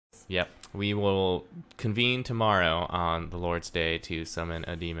Yep. We will convene tomorrow on the Lord's Day to summon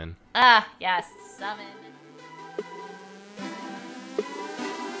a demon. Ah, yes. Summon.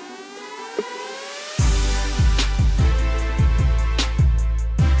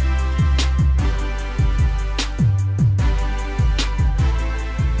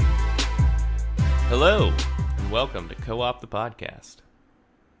 Hello, and welcome to Co-op the Podcast.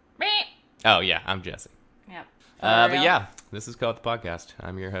 Oh, yeah, I'm Jesse. Yep. But yeah, this is Co-op the Podcast.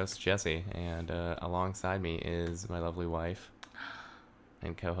 I'm your host, Jesse, and alongside me is my lovely wife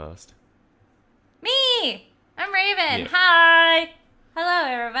and co-host. Me! I'm Raven. Yeah. Hi!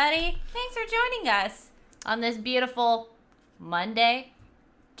 Hello, everybody. Thanks for joining us on this beautiful Monday,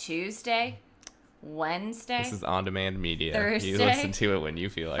 Tuesday, Wednesday, This is on-demand media. Thursday, You listen to it when you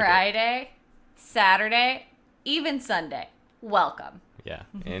feel like it. Friday, Saturday, even Sunday. Welcome. Yeah,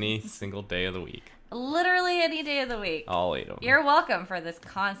 any single day of the week. Literally any day of the week. All 8 of them. You're welcome for this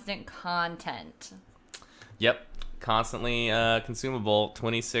constant content. Yep. Constantly consumable.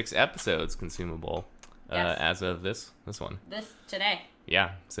 26 episodes consumable Yes. as of this one. This today.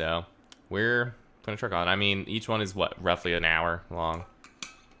 Yeah. So we're going to truck on. I mean, each one is what? Roughly an hour long.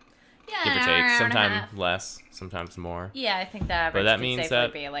 Yeah, Give or an hour, take. hour and a Sometimes half. less. Sometimes more. Yeah, I think the average that could means safely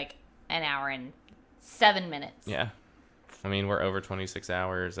that- be like an hour and 7 minutes. Yeah. I mean, we're over 26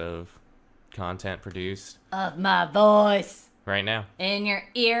 hours of content produced Of my voice right now. in your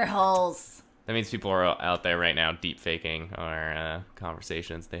ear holes. That means people are out there right now deep faking our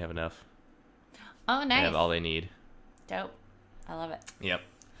conversations. They have enough. Oh, They nice. have all they need. Dope. I love it. Yep.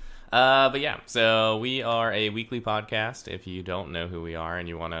 But yeah, so we are a weekly podcast. If you don't know who we are and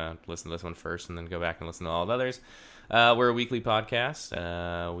you want to listen to this one first and then go back and listen to all the others, we're a weekly podcast.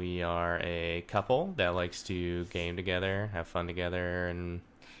 We are a couple that likes to game together, have fun together, and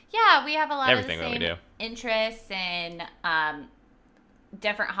Yeah, we have a lot Everything of that the we same do. interests and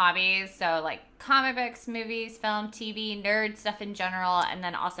different hobbies. So like comic books, movies, film, TV, nerd stuff in general, and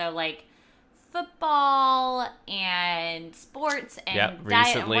then also like football and sports and yep, diet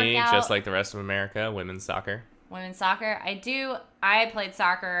recently, and workout. just like the rest of America, women's soccer. Women's soccer. I played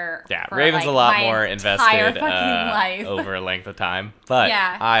soccer. Yeah, for, Raven's like, a lot my more entire invested fucking life. over a length of time. But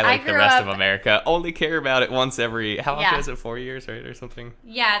Yeah, I, like I the grew rest up- of America, only care about it once every, how often Yeah. is it, 4 years, right, or something?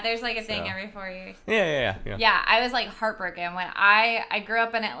 Yeah, there's like a thing So. every 4 years. Yeah. Yeah, I was like heartbroken when I grew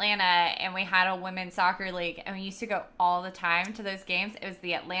up in Atlanta and we had a women's soccer league and we used to go all the time to those games. It was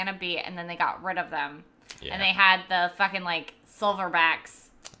the Atlanta Beat and then they got rid of them. Yeah. And they had the fucking like Silverbacks.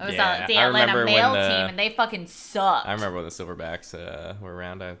 It was Yeah, the I Atlanta remember male when the- team and they fucking sucked. I remember when the Silverbacks were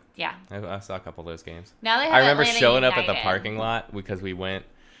around. Yeah. I saw a couple of those games. Now they have I remember Atlanta showing up at the United. parking lot because we went.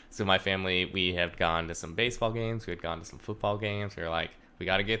 So my family, we had gone to some baseball games. We had gone to some football games. We were like, we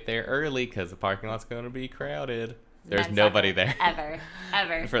got to get there early because the parking lot's going to be crowded. There's Men's nobody soccer, there.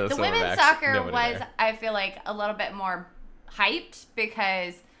 Ever. For the women's Silverbacks, soccer nobody was, there. I feel like, a little bit more hyped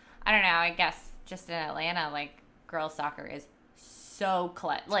because, I don't know, I guess just in Atlanta, like, girls soccer is so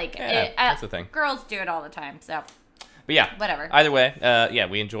like, Yeah, that's the thing. Girls do it all the time, so But yeah, whatever. either way, yeah,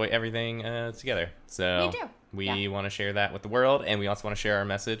 we enjoy everything together. So We do. We Yeah. want to share that with the world, and we also want to share our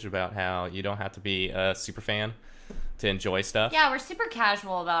message about how you don't have to be a super fan to enjoy stuff. Yeah, we're super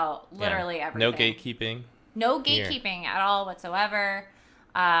casual about Yeah. literally everything. No gatekeeping. No here. gatekeeping at all whatsoever.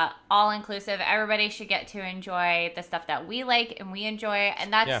 All inclusive. Everybody should get to enjoy the stuff that we like and we enjoy,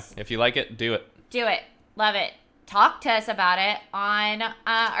 and that's Yeah, if you like it, do it. do it, love it. Talk to us about it on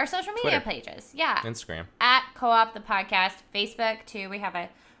our social media Twitter. pages. Yeah, Instagram. at Co-op the Podcast, Facebook too. We have a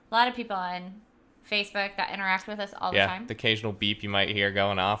lot of people on Facebook that interact with us all the Yeah, time. the occasional beep you might hear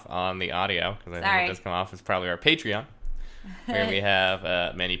going off on the audio, because I think Sorry. it does come off, is probably our Patreon, where we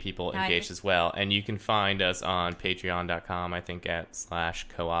have many people No, I engaged just- as well. And you can find us on patreon.com, I think, at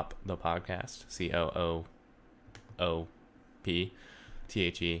 /co-op the podcast,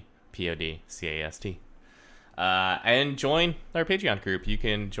 COOPTHEPODCAST. And join our Patreon group. You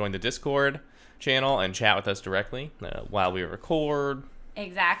can join the Discord channel and chat with us directly while we record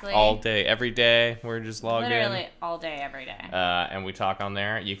Exactly. all day, every day. We're just logged Literally in. all day, every day. And we talk on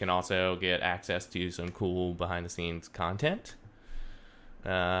there. You can also get access to some cool behind-the-scenes content.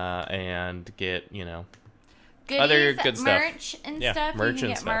 And get, Goodies, other good stuff. merch and Yeah, stuff. merch You can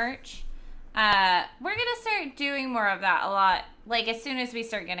and get stuff. merch. We're gonna start doing more of that a lot. Like as soon as we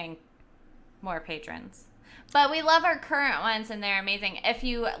start getting more patrons. But we love our current ones and they're amazing. If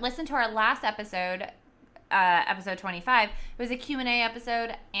you listen to our last episode, episode 25, it was a Q&A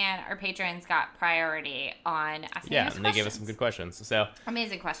episode and our patrons got priority on asking Yeah, us and they gave us questions. some good questions. So,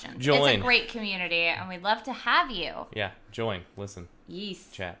 Amazing questions. Join. It's a great community and we'd love to have you. yeah, join, listen,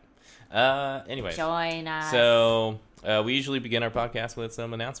 Yeast. chat. Anyways. Join us. So, we usually begin our podcast with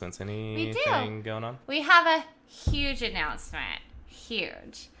some announcements. Anything going on? We have a huge announcement.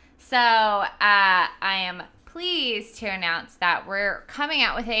 Huge. So, I am pleased to announce that we're coming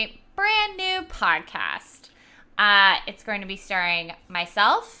out with a brand new podcast. It's going to be starring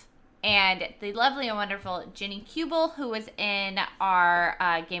myself and the lovely and wonderful Jenny Kubel, who was in our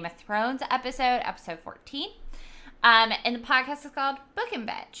Game of Thrones episode 14. And the podcast is called Book and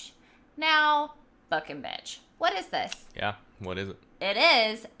Bitch. Now, Book and Bitch. What is this? Yeah, what is it? It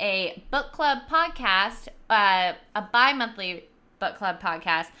is a book club podcast, a bi-monthly book club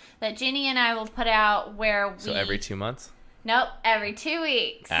podcast that Jenny and I will put out where we... So every 2 months? Nope, every 2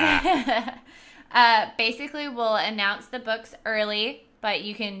 weeks. Basically, we'll announce the books early, but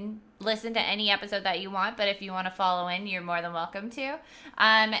you can listen to any episode that you want. But if you want to follow in, you're more than welcome to.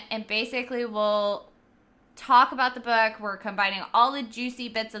 And basically, we'll talk about the book. We're combining all the juicy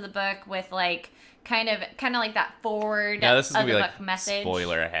bits of the book with like kind of like that forward this is of gonna be the like book message.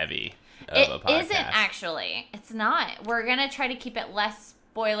 Spoiler heavy. It of a podcast. isn't actually. It's not. We're gonna try to keep it less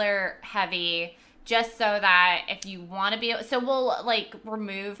spoiler heavy, just so that if you want to be, so we'll like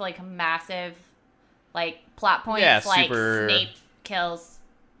remove like massive like plot points, like Snape kills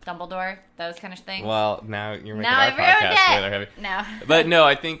Dumbledore, those kind of things. Well, now you're making our podcast spoiler heavy. No. But no,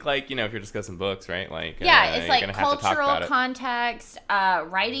 I think like, if you're discussing books, right? Like it's like cultural context,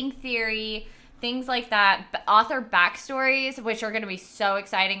 writing theory, things like that, author backstories, which are going to be so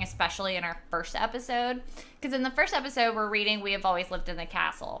exciting, especially in our first episode. Because in the first episode, we're reading We Have Always Lived in the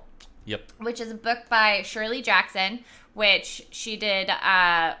Castle. Yep. Which is a book by Shirley Jackson, which she did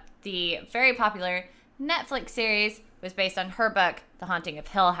the very popular Netflix series was based on her book, The Haunting of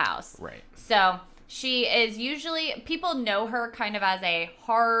Hill House. Right. So she is usually, people know her kind of as a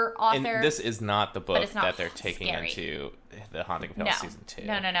horror author. And this is not the book that they're taking scary. Into The Haunting of Hill House Season 2.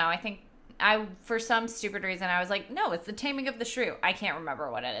 No. I think for some stupid reason, I was like, no, it's The Taming of the Shrew. I can't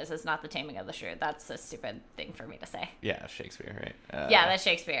remember what it is. It's not The Taming of the Shrew. That's a stupid thing for me to say. Yeah, Shakespeare, right? Yeah, that's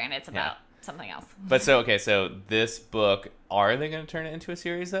Shakespeare, and it's about something else. But so this book, are they going to turn it into a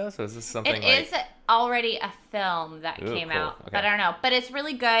series, though? So is this something It is already a film that came out, okay. but I don't know. But it's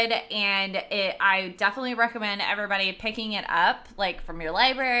really good, and I definitely recommend everybody picking it up, like, from your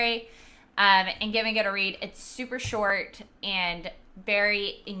library, and giving it a read. It's super short and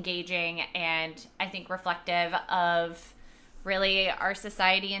very engaging, and I think reflective of really our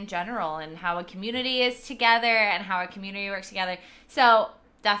society in general and how a community is together and how a community works together. So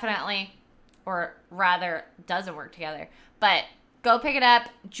definitely, or rather doesn't work together, but go pick it up.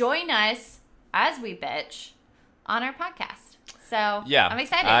 Join us as we bitch on our podcast. So yeah, I'm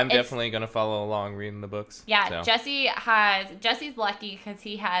excited. I'm definitely going to follow along reading the books. Yeah, so. Jesse's lucky because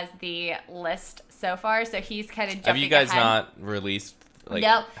he has the list so far, so he's kind of jumping Have you guys ahead. not released, like,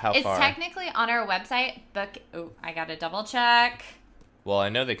 no, how it's far? technically on our website. I got to double check. Well, I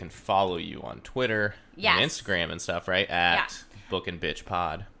know they can follow you on Twitter and Instagram and stuff, right? At Book and Bitch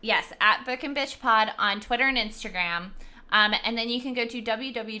Pod. Yes, at Book and Bitch Pod on Twitter and Instagram. And then you can go to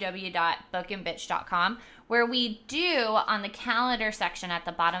www.bookandbitch.com, where we do, on the calendar section at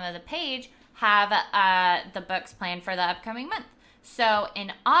the bottom of the page, have the books planned for the upcoming month. So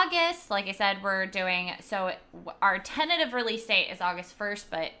in August, like I said, our tentative release date is August 1st,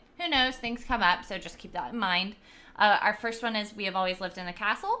 but who knows, things come up, so just keep that in mind. Our first one is We Have Always Lived in the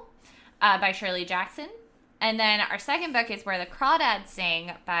Castle by Shirley Jackson. And then our second book is Where the Crawdads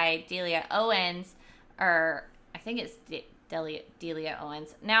Sing by Delia Owens, or I think it's Delia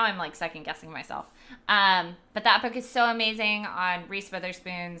Owens. Now I'm like second guessing myself. But that book is so amazing on Reese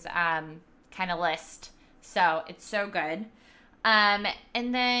Witherspoon's kind of list. So it's so good. And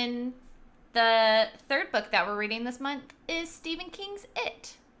then the third book that we're reading this month is Stephen King's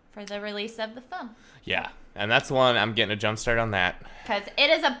It, for the release of the film. Yeah, and that's the one I'm getting a jump start on that. Because it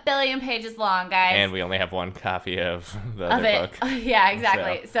is 1 billion pages long, guys. And we only have one copy of the other book. Yeah,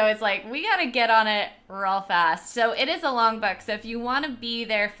 exactly. So it's like, we got to get on it real fast. So it is a long book. So if you want to be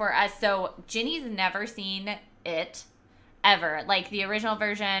there for us. So Ginny's never seen it, ever. Like the original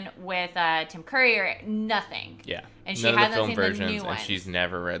version with Tim Curry or nothing. Yeah. And she hasn't seen the new ones. And she's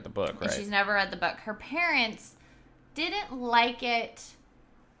never read the book, right? And she's never read the book. Her parents didn't like it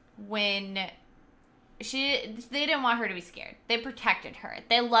when... They didn't want her to be scared. They protected her.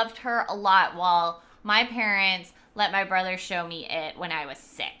 They loved her a lot, while my parents let my brother show me it when I was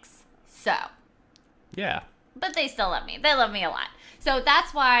 6. So. Yeah. But they still love me. They love me a lot. So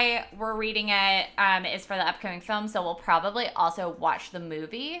that's why we're reading it, is for the upcoming film. So we'll probably also watch the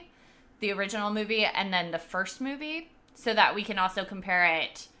movie, the original movie, and then the first movie, so that we can also compare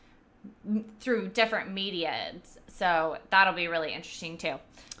it through different media. So that'll be really interesting too.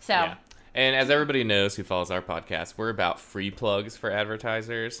 So. Yeah. And as everybody knows who follows our podcast, we're about free plugs for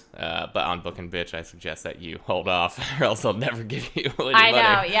advertisers. But on Book and Bitch, I suggest that you hold off, or else they'll never give you any money. I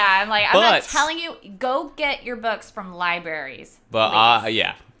know, yeah. I'm not telling you, go get your books from libraries. But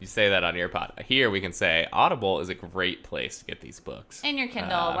yeah, you say that on your pod. Here we can say Audible is a great place to get these books. In your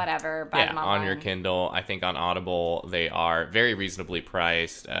Kindle, whatever. Buy them on your Kindle. I think on Audible they are very reasonably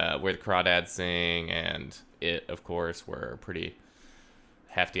priced. Where the Crawdads Sing and It, of course, were pretty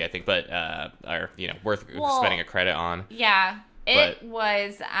hefty, I think, but are worth spending a credit on. Yeah,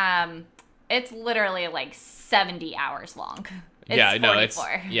 was. It's literally like 70 hours long. It's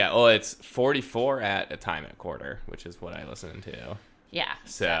 44. It's 44 at a time at quarter, which is what I listen to. Yeah.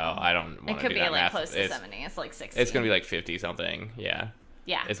 So I don't want to do that. It could be like math. close to 70. It's like 60. It's gonna be like 50 something. Yeah.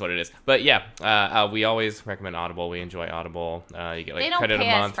 Yeah. Is what it is. But yeah, we always recommend Audible. We enjoy Audible. You get like credit a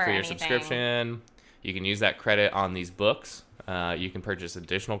month for your subscription. You can use that credit on these books. You can purchase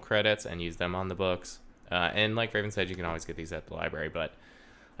additional credits and use them on the books. And like Raven said, you can always get these at the library. But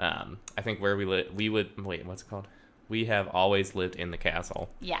I think where what's it called? We have always lived in the castle.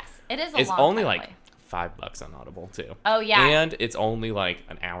 Yes, it is. It's only like $5 on Audible too. Oh yeah, and it's only like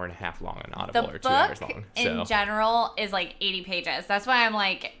an hour and a half long on Audible, or 2 hours long. In general, is like 80 pages. That's why I'm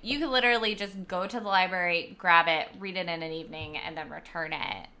like, you could literally just go to the library, grab it, read it in an evening, and then return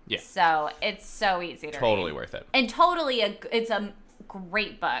it. Yeah. So it's so easy to totally read. Worth it. And it's a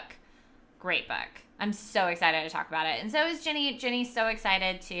great book. Great book. I'm so excited to talk about it. And so is Jenny. Jenny's so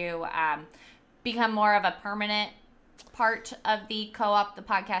excited to become more of a permanent part of the co-op, the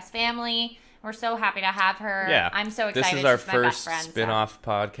podcast family. We're so happy to have her. Yeah. I'm so excited. This is our She's my best first friend, spin-off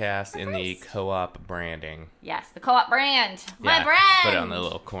podcast in the co-op branding. Yes, the co-op brand. My brand. Put it on the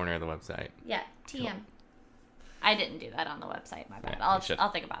little corner of the website. Yeah, TM. Cool. I didn't do that on the website. My bad. Yeah,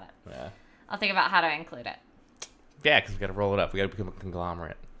 I'll think about it. Yeah. I'll think about how to include it. Yeah, because we got to roll it up. We got to become a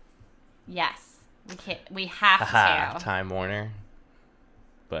conglomerate. Yes, we have to. Time Warner,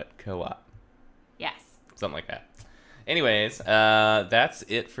 but co-op. Yes. Something like that. Anyways, that's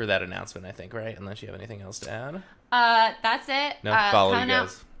it for that announcement, I think, right? Unless you have anything else to add. That's it. No, follow you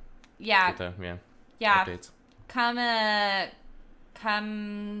guys. Yeah. Yeah. Updates.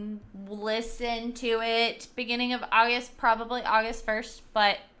 Come listen to it beginning of August, probably August 1st,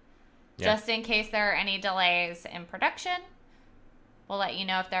 but just in case there are any delays in production, we'll let you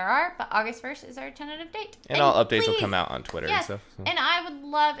know if there are, but August 1st is our tentative date. And all updates will come out on Twitter and stuff. So. And I would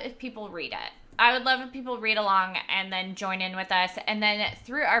love if people read it. I would love if people read along and then join in with us. And then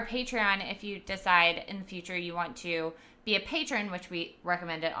through our Patreon, if you decide in the future you want to be a patron, which we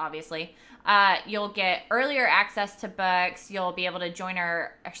recommend it, obviously, you'll get earlier access to books. You'll be able to join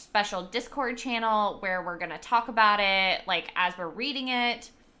our special Discord channel where we're going to talk about it, like as we're reading it,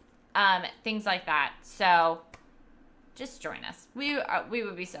 things like that. So just join us. We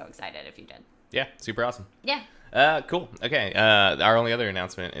would be so excited if you did. Yeah, super awesome. Yeah. Cool. Okay. Our only other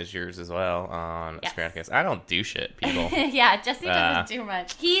announcement is yours as well on Scratchcast. I don't do shit, people. Yeah, Jesse doesn't do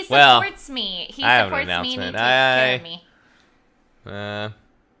much. He supports me. He supports me and he takes care of me.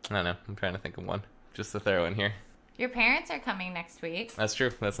 I don't know. I'm trying to think of one just to throw in here. Your parents are coming next week. That's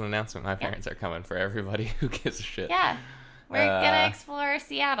true. That's an announcement. My parents are coming for everybody who gives a shit. Yeah. We're gonna explore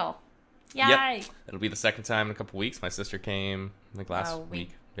Seattle. Yay. Yep. It'll be the second time in a couple weeks. My sister came like last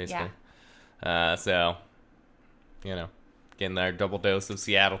week, basically. Yeah. So, getting our double dose of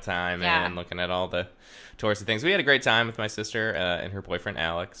Seattle time and looking at all the touristy things. We had a great time with my sister and her boyfriend,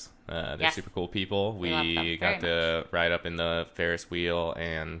 Alex. They're super cool people. We got to ride up in the Ferris wheel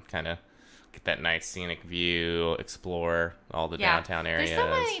and kind of get that nice scenic view, explore all the downtown areas. There's so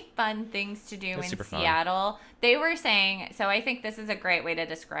many fun things to do in Seattle. They were saying, so I think this is a great way to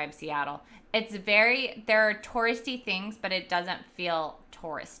describe Seattle. There are touristy things, but it doesn't feel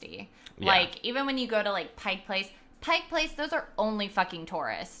touristy. Yeah. Like, even when you go to, like, Pike Place, those are only fucking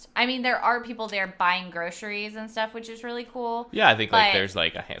tourists. I mean, there are people there buying groceries and stuff, which is really cool. Yeah, I think, there's,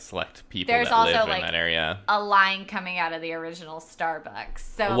 a select people that live in that area. A line coming out of the original Starbucks.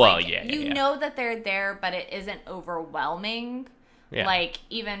 So, you know that they're there, but it isn't overwhelming. Yeah. Like,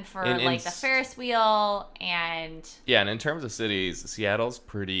 even for, the Ferris wheel and... Yeah, and in terms of cities, Seattle's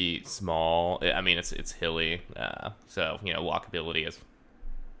pretty small. I mean, it's hilly. So, walkability is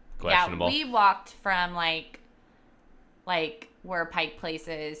questionable. Yeah, we walked from, like where Pike Place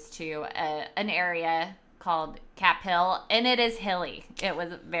is to an area called Cap Hill, and it is hilly. It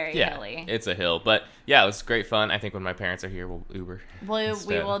was very hilly. It's a hill, but it was great fun. I think when my parents are here, we'll Uber. We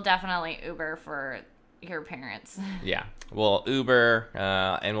will definitely Uber for your parents. Yeah, we'll Uber,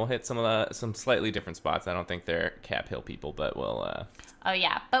 and we'll hit some slightly different spots. I don't think they're Cap Hill people, but we'll. Oh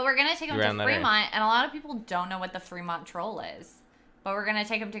yeah, but we're gonna take them to Fremont, and a lot of people don't know what the Fremont Troll is. But we're going to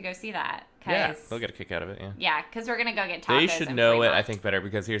take them to go see that. Yeah, they'll get a kick out of it, yeah. Yeah, because we're going to go get tacos. They should know it, I think, better,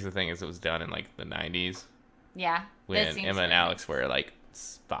 because here's the thing, is it was done in, like, the 90s. Yeah. When Emma and Alex were, like,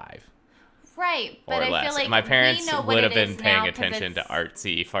 5. Right, but I feel like my parents would have been paying now, attention to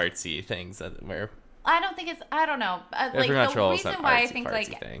artsy-fartsy things that were... I don't think it's... I don't know. Like, the reason why I think,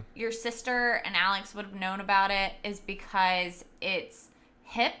 like, thing. Your sister and Alex would have known about it is because it's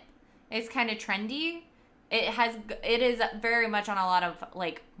hip. It's kind of trendy. It is very much on a lot of,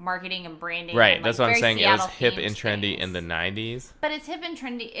 like, marketing and branding. Right, and, that's like, what I'm saying. It was hip and trendy things. in the 90s. But it's hip and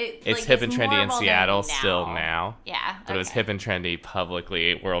trendy. It's hip and trendy in Seattle still now. Yeah. But it was hip and trendy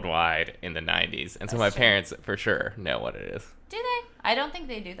publicly worldwide in the 90s. And so my parents, for sure, know what it is. Do they? I don't think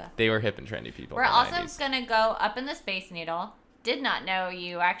they do, though. They were hip and trendy people. We're also going to go up in the Space Needle. Did not know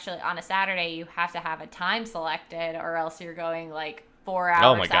you actually, on a Saturday, you have to have a time selected or else you're going, like, 4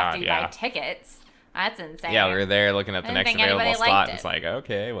 hours after you buy tickets. That's insane. Yeah, we were there looking at the next available slot. And it's like,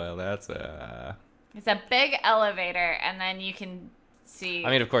 okay, well, that's It's a big elevator, and then you can see... I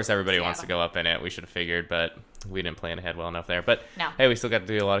mean, of course, everybody wants to go up in it. We should have figured, but we didn't plan ahead well enough there. But, hey, we still got to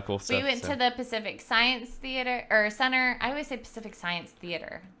do a lot of cool stuff. We went to the Pacific Science Theater, or Center. I always say Pacific Science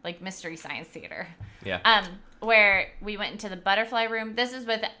Theater, like Mystery Science Theater. Yeah. Where we went into the butterfly room. This is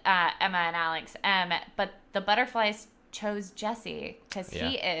with Emma and Alex. But the butterflies chose Jesse because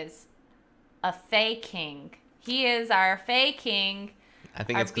he is... a Fae King. He is our Fae King. I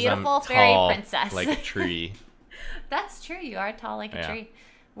think it's because I'm fairy tall princess. like a tree. That's true. You are tall like a tree.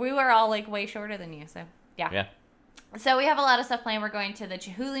 We were all like way shorter than you, so yeah. So we have a lot of stuff planned. We're going to the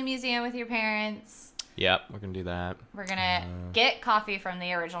Chihuly Museum with your parents. Yep, we're gonna do that. We're gonna get coffee from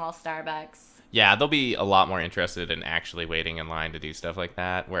the original Starbucks. Yeah, they'll be a lot more interested in actually waiting in line to do stuff like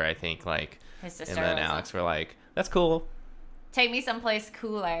that. Where I think like Emma and Alex were like, "That's cool. Take me someplace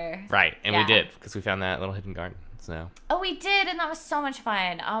cooler." Right, and we did, because we found that little hidden garden. So. Oh, we did, and that was so much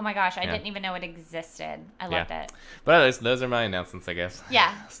fun. Oh my gosh, I didn't even know it existed. I loved it. But those are my announcements, I guess.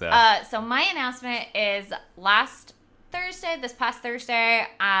 Yeah. So my announcement is this past Thursday,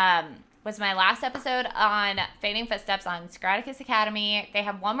 was my last episode on Fading Footsteps on Scraticus Academy. They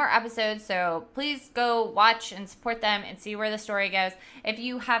have one more episode, so please go watch and support them and see where the story goes. If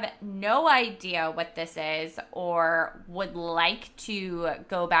you have no idea what this is or would like to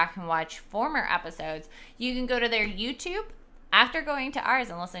go back and watch former episodes, you can go to their YouTube after going to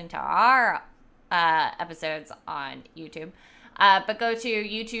ours and listening to our episodes on YouTube. But go to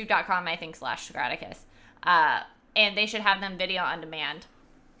youtube.com, I think, /Scraticus. And they should have them video on demand.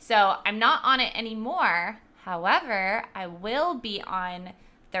 So I'm not on it anymore. However, I will be on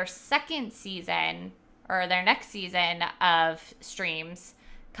their second season or their next season of streams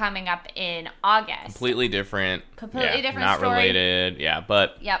coming up in August. Completely different different not story. Related. Yeah,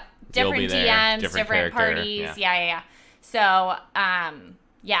 but different DMs, different parties. Yeah. So,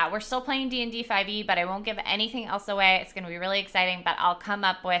 we're still playing D&D 5e, but I won't give anything else away. It's going to be really exciting, but I'll come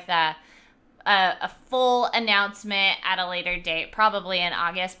up with a full announcement at a later date, probably in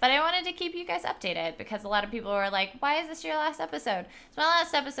August. But I wanted to keep you guys updated because a lot of people were like, why is this your last episode? It's my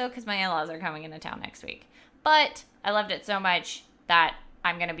last episode because my in-laws are coming into town next week. But I loved it so much that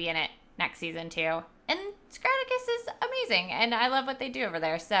I'm going to be in it next season too. And Scraticus is amazing, and I love what they do over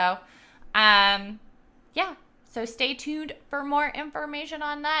there. So, so stay tuned for more information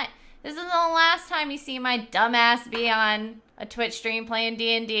on that. This is the last time you see my dumbass be on a Twitch stream playing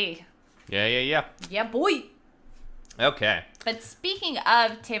D&D. Yeah. Yeah, boy. Okay. But speaking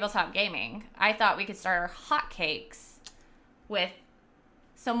of tabletop gaming, I thought we could start our Hotcakes with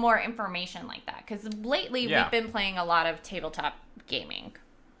some more information like that. Because lately we've been playing a lot of tabletop gaming.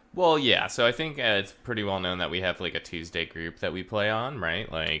 Well, yeah. So I think it's pretty well known that we have like a Tuesday group that we play on, right?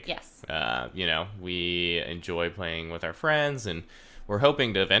 Like, yes. We enjoy playing with our friends, and we're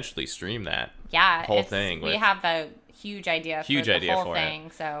hoping to eventually stream that whole thing. We have a huge idea for the whole thing,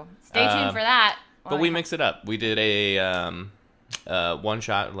 so stay tuned for that. But we mix it up. We did a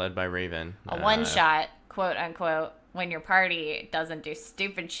one-shot led by Raven. A one-shot, quote unquote, when your party doesn't do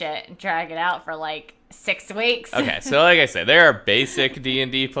stupid shit and drag it out for like 6 weeks. Okay, so like I said, there are basic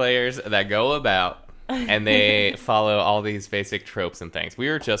D&D players that go about and they follow all these basic tropes and things. We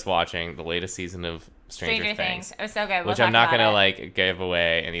were just watching the latest season of Stranger Things. It was so good. Which I'm not gonna like give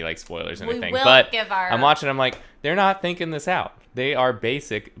away any like spoilers or anything. We will but give our... I'm watching. I'm like, they're not thinking this out. They are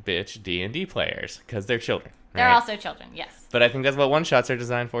basic bitch D&D players because they're children. Right? They're also children. Yes. But I think that's what one shots are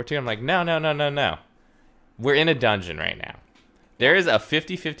designed for too. I'm like, no. We're in a dungeon right now. There is a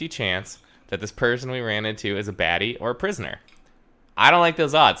 50-50 chance that this person we ran into is a baddie or a prisoner. I don't like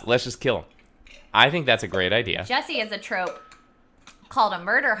those odds. Let's just kill him. I think that's a great idea. Jesse is a trope called a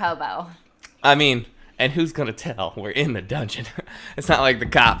murder hobo. I mean, And who's gonna tell? We're in the dungeon. It's not like the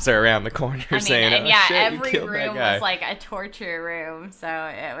cops are around the corner saying, "Oh yeah, shit, every you killed room that guy." was like a torture room, so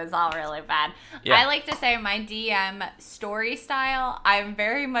it was all really bad. Yeah. I like to say my DM story style, I'm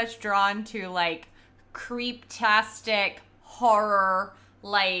very much drawn to like creeptastic horror,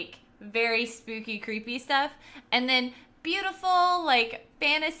 like very spooky, creepy stuff, and then beautiful like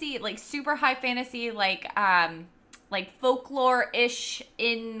fantasy, like super high fantasy, like folklore-ish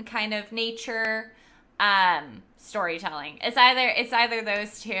in kind of nature. Storytelling. It's either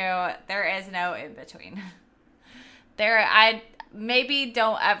those two. There is no in between. I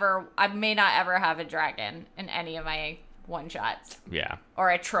may not ever have a dragon in any of my one shots. Yeah. Or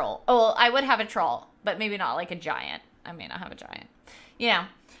a troll. Oh, well, I would have a troll, but maybe not like a giant. I may not have a giant. You know.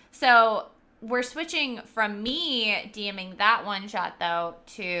 So we're switching from me DMing that one shot though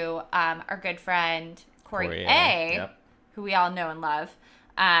to our good friend Corey A, yep. who we all know and love.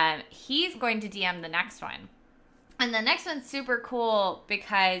 He's going to DM the next one. And the next one's super cool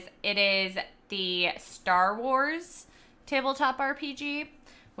because it is the Star Wars tabletop RPG,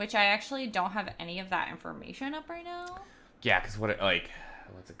 which I actually don't have any of that information up right now. Yeah, because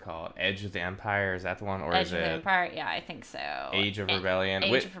what's it called? Edge of the Empire? Is that the one? Or Edge is of it the Empire? Yeah, I think so. Age of Rebellion?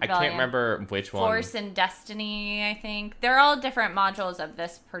 Age of Rebellion. I can't remember which one. Force and Destiny, I think. They're all different modules of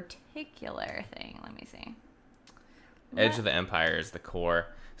this particular thing. Let me see. Edge of the Empire is the core.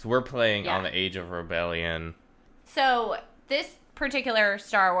 So we're playing on the Age of Rebellion. So this particular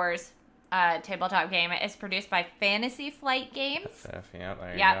Star Wars tabletop game is produced by Fantasy Flight Games. Yeah,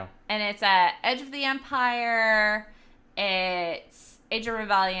 there you go. And it's Edge of the Empire, it's Age of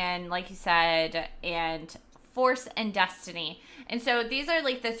Rebellion, like you said, and Force and Destiny. And so these are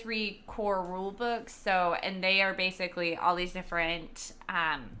like the 3 core rule books. So, and they are basically all these different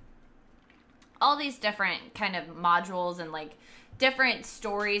kind of modules and like different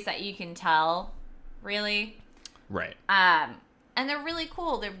stories that you can tell, really. Right. And they're really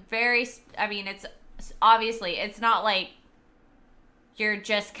cool. They're very, it's obviously, it's not like you're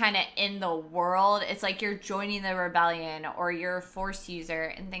just kind of in the world. It's like you're joining the rebellion or you're a Force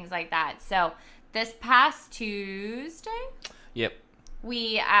user and things like that. So this past Tuesday, yep,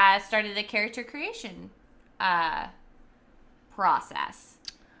 we started the character creation process.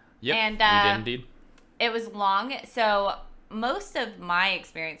 Yep, and we did indeed. It was long. So most of my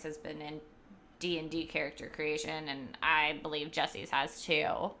experience has been in D&D character creation, and I believe Jesse's has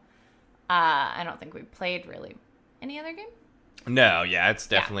too. I don't think we played really any other game. No, yeah, it's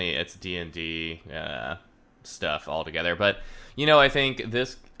definitely it's D&D stuff altogether. But I think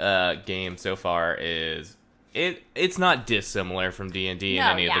this game so far is it's not dissimilar from D&D in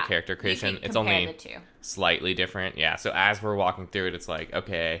any of the character creation. It's only slightly different. Yeah. So as we're walking through it, it's like,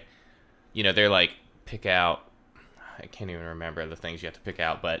 okay, they're like, pick out. I can't even remember the things you have to pick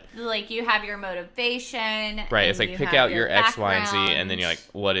out, but like you have your motivation, right? It's like pick out your X, Y, and Z, and then you're like,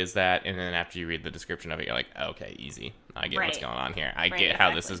 what is that? And then after you read the description of it, you're like, okay, easy. I get what's going on here. I get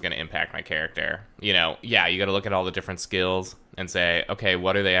how this is going to impact my character. You got to look at all the different skills and say, okay,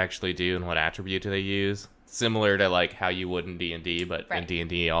 what do they actually do and what attribute do they use? Similar to like how you would in D&D, but in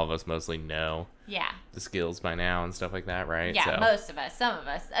D&D, all of us mostly know the skills by now and stuff like that, right? Yeah, most of us, some of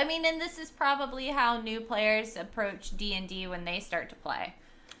us. I mean, and this is probably how new players approach D&D when they start to play.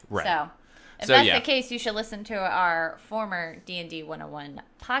 Right. So, if that's the case, you should listen to our former D&D 101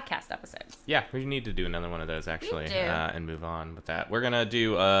 podcast episodes. Yeah, we need to do another one of those, actually, and move on with that. We're going to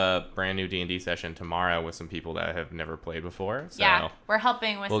do a brand new D&D session tomorrow with some people that have never played before. So yeah, we're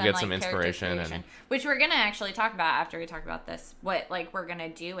helping with we'll get some inspiration. Which we're going to actually talk about after we talk about this, what we're going to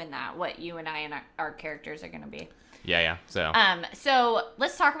do in that, what you and I and our characters are going to be. Yeah. So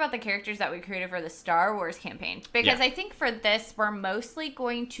let's talk about the characters that we created for the Star Wars campaign. Because I think for this, we're mostly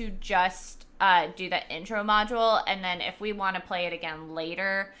going to just do the intro module, and then if we want to play it again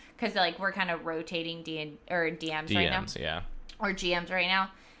later, because we're kind of rotating DMs right now. Or GMs right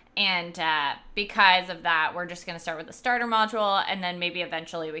now. And because of that, we're just going to start with the starter module, and then maybe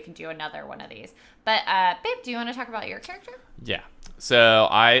eventually we can do another one of these. But, babe, do you want to talk about your character? Yeah. So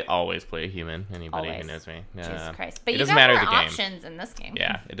I always play a human. Anybody who knows me. Jesus Christ. But it doesn't matter the game. Options in this game.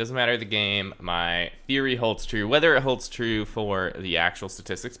 Yeah, it doesn't matter the game. My theory holds true. Whether it holds true for the actual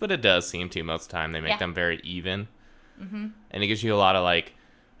statistics, but it does seem to most of the time. They make them very even. Mm-hmm. And it gives you a lot of I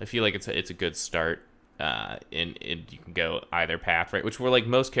feel like it's a good start. And you can go either path, right? Which for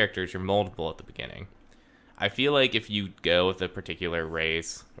most characters, you're moldable at the beginning. I feel like if you go with a particular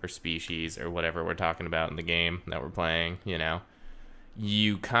race or species or whatever we're talking about in the game that we're playing,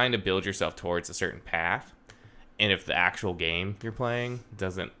 you kind of build yourself towards a certain path. And if the actual game you're playing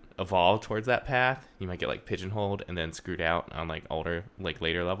doesn't evolve towards that path, you might get pigeonholed and then screwed out on older,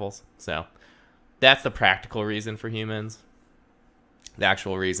 later levels. So That's the practical reason for humans. The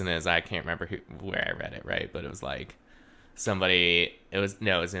actual reason is I can't remember where I read it, right? But it was like it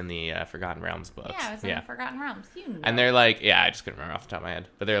was in the Forgotten Realms books. Yeah, it was in the Forgotten Realms. You know. And they're like, I just couldn't remember off the top of my head.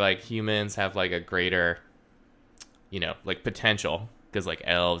 But they're like, humans have like a greater, like potential. Because like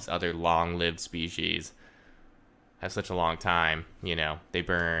elves, other long-lived species, have such a long time, they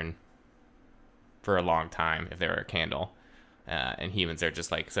burn for a long time if they were a candle. And humans are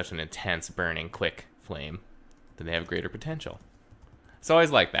just like such an intense, burning, quick flame. Then they have greater potential. So I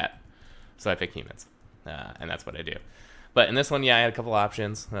always like that. So I pick humans. And that's what I do. But in this one, I had a couple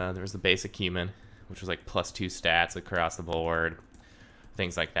options. There was the basic human, which was like +2 stats across the board.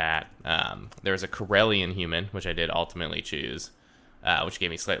 Things like that. There was a Corellian human, which I did ultimately choose, which gave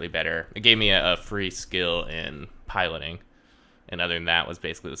me slightly better. It gave me a free skill in piloting. And other than that, was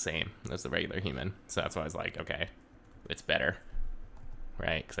basically the same as the regular human. So that's why I was like, okay, it's better.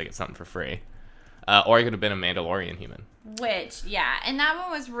 Right? Because I get something for free. Or I could have been a Mandalorian human. Which, and that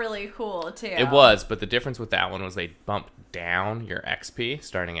one was really cool, too. It was, but the difference with that one was they bumped down your XP,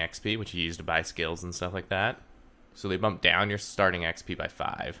 starting XP, which you use to buy skills and stuff like that. So they bumped down your starting XP by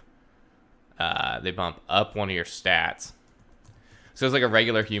 5. They bump up one of your stats. So it was like a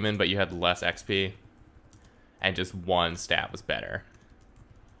regular human, but you had less XP. And just one stat was better.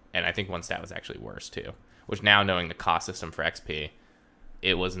 And I think one stat was actually worse, too. Which now, knowing the cost system for XP,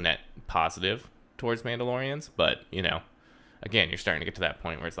 it was net positive towards Mandalorians, but again, you're starting to get to that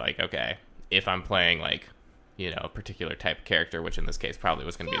point where it's like, okay, if I'm playing like a particular type of character, which in this case probably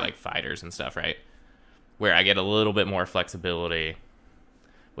was going to be like fighters and stuff, right, where I get a little bit more flexibility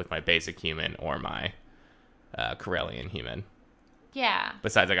with my basic human or my Corellian human.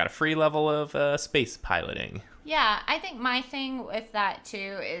 Besides, I got a free level of space piloting. I think my thing with that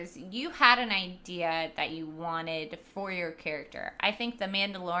too is you had an idea that you wanted for your character. I think the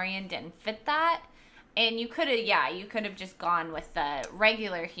Mandalorian didn't fit that, and you could have just gone with the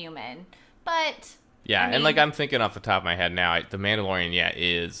regular human, but and like I'm thinking off the top of my head now, the Mandalorian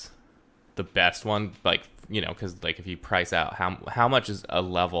is the best one, like because like if you price out how much is a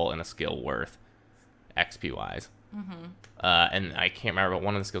level and a skill worth XP wise, and I can't remember, but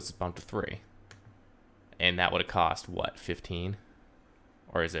one of the skills is bumped to 3. And that would have cost, what, 15?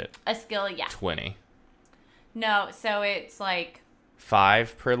 Or is it? A skill, 20. No, so it's like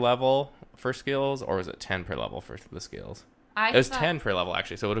 5 per level for skills, or was it 10 per level for the skills? It was 10 per level,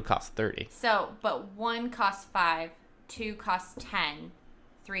 actually, so it would have cost 30. So, but 1 costs 5, 2 costs 10,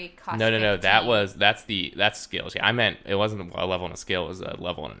 3 costs No, 15. That's skills. I meant it wasn't a level and a skill, it was a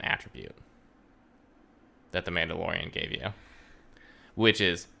level and an attribute that the Mandalorian gave you, which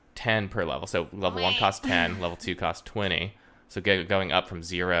is 10 per level. So level 1 costs 10, level 2 costs 20. So going up from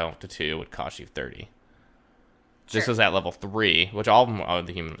 0 to 2 would cost you 30. This was at level 3, which all of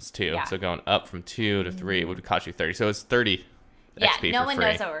the humans too. So going up from 2 to 3 would cost you 30. So it's 30 XP for free. No one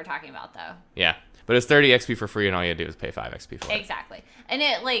knows what we're talking about though. Yeah. But it's 30 XP for free, and all you do is pay 5 XP for it. Exactly. And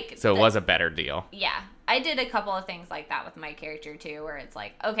it So it was a better deal. Yeah. I did a couple of things like that with my character too, where it's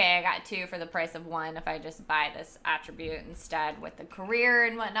like, okay, I got 2 for the price of 1 if I just buy this attribute instead with the career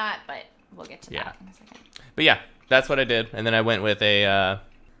and whatnot, but we'll get to that in a second. But that's what I did. And then I went with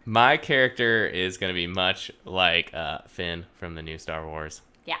my character is going to be much like Finn from the new Star Wars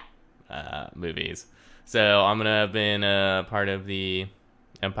movies. So I'm going to have been part of the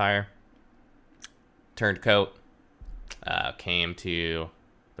Empire. Turned coat, came to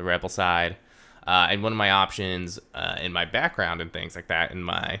the rebel side, and one of my options in my background and things like that, in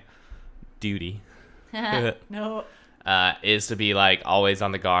my duty, is to be like always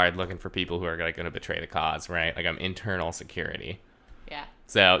on the guard, looking for people who are like going to betray the cause, right? Like I'm internal security.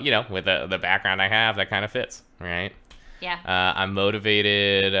 So with the background I have, that kind of fits, right? I'm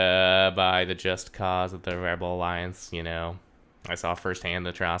motivated by the just cause of the Rebel Alliance. I saw firsthand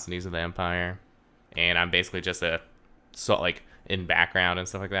the atrocities of the Empire. And I'm basically just in background and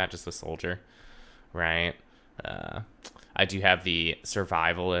stuff like that, just a soldier, right? I do have the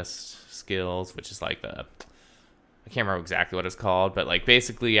survivalist skills, which is like I can't remember exactly what it's called, but like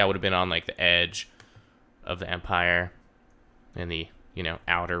basically I would have been on like the edge of the Empire in the,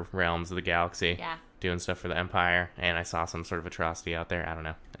 outer realms of the galaxy, doing stuff for the Empire, and I saw some sort of atrocity out there. I don't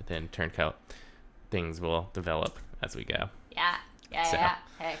know. And then turned coat. Things will develop as we go.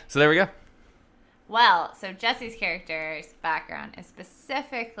 Hey. So there we go. Well, so Jesse's character's background is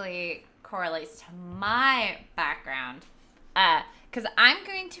specifically correlates to my background. Because I'm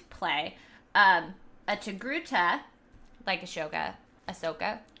going to play a Togruta, like Ahsoka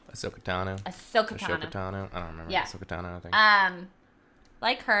Tano. I don't remember. Ahsoka Tano, I think.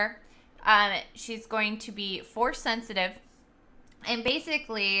 Like her. She's going to be force sensitive. And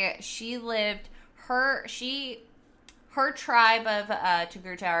basically, she lived her tribe of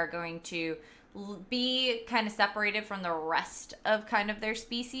Togruta are going to be kind of separated from the rest of kind of their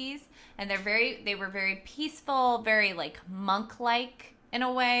species, and they were very peaceful, very like monk-like in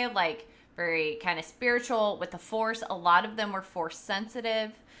a way, like very kind of spiritual with the force. A lot of them were force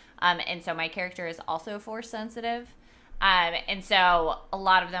sensitive, and so my character is also force sensitive, and so a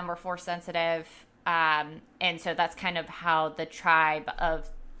lot of them were force sensitive, and so that's kind of how the tribe of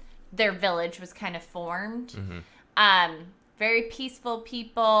their village was kind of formed. Very peaceful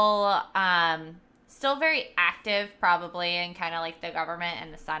people, still very active probably in kind of like the government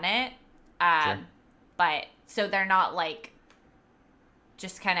and the Senate. Sure. But so they're not like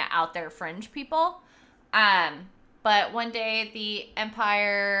just kind of out there fringe people. But one day the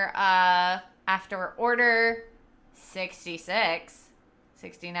Empire, after Order 66,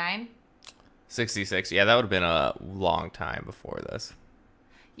 69. 66. Yeah, that would have been a long time before this.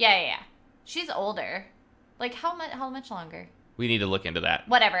 Yeah. She's older. Like, how much longer? We need to look into that.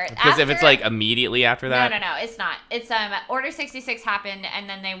 Whatever. Because if it's, like, immediately after that... No, it's not. It's, Order 66 happened, and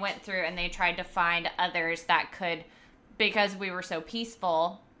then they went through and they tried to find others that could, because we were so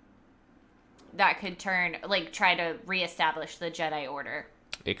peaceful, that could try to reestablish the Jedi Order.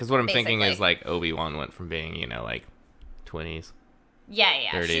 Yeah, because what I'm thinking is, like, Obi-Wan went from being, like, 20s. Yeah.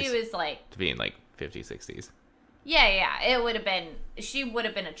 30s, she was, like... to being, like, 50s, 60s. Yeah. It would have been... She would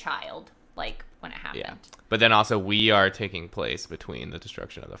have been a child, like... when it happened. Yeah. But then also we are taking place between the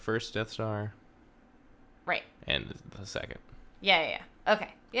destruction of the first Death Star. Right. And the second. Yeah. Okay.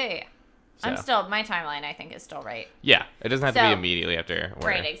 Yeah. So. I'm still, my timeline I think is still right. Yeah. It doesn't have to be immediately after.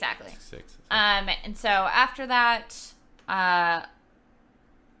 Right, exactly. 6. And so after that,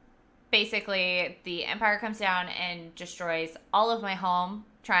 basically the Empire comes down and destroys all of my home,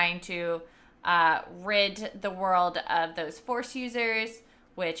 trying to rid the world of those Force users,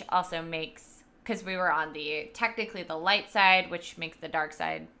 which also makes, because we were on technically the light side, which makes the dark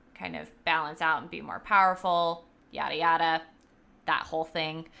side kind of balance out and be more powerful, yada yada, that whole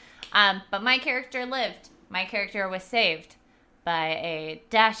thing. But my character lived. My character was saved by a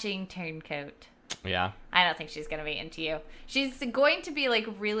dashing turncoat. Yeah. I don't think she's going to be into you. She's going to be like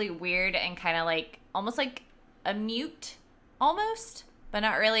really weird and kind of like almost like a mute almost, but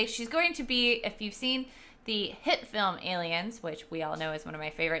not really. She's going to be, if you've seen the hit film Aliens, which we all know is one of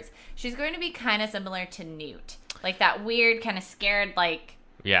my favorites, she's going to be kind of similar to Newt. Like that weird, kind of scared, like,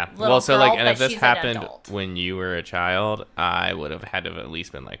 yeah. Little well, so girl, like, and if but this she's happened when you were a child, I would have had to have at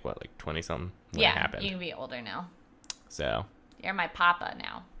least been like, what, like 20 something when it happened. You can be older now. So. You're my papa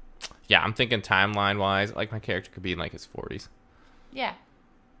now. Yeah, I'm thinking timeline wise, like my character could be in like his 40s. Yeah.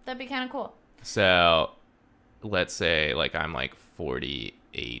 That'd be kind of cool. So, let's say like I'm like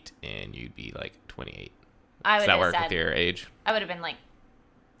 48 and you'd be like 28. Does that work with your age? I would have been like,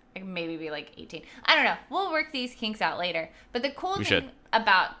 maybe be like 18. I don't know. We'll work these kinks out later. But the cool thing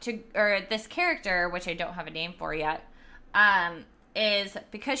about this character, which I don't have a name for yet, is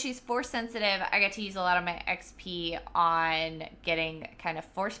because she's force sensitive, I get to use a lot of my XP on getting kind of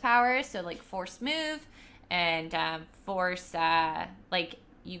force powers. So like force move and force, like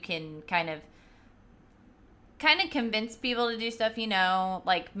you can kind of convince people to do stuff,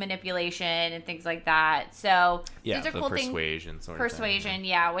 like manipulation and things like that. So yeah, these are the cool persuasion things. Sort persuasion, of thing,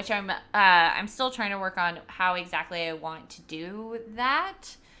 yeah, which I'm still trying to work on how exactly I want to do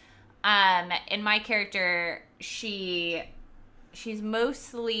that. In my character, she's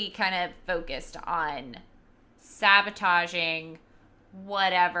mostly kind of focused on sabotaging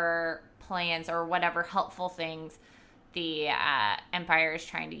whatever plans or whatever helpful things the Empire is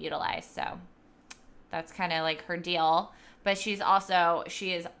trying to utilize. So that's kind of like her deal. But she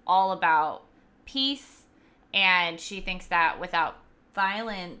is all about peace, and she thinks that without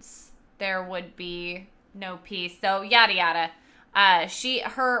violence there would be no peace. So yada yada. I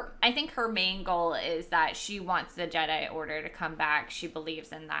think her main goal is that she wants the Jedi Order to come back. She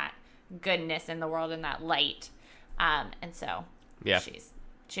believes in that goodness in the world and that light. And so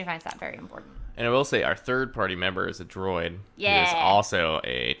she finds that very important. And I will say our third party member is a droid. Yeah. Who is also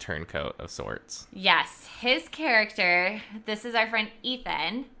a turncoat of sorts. Yes. His character, this is our friend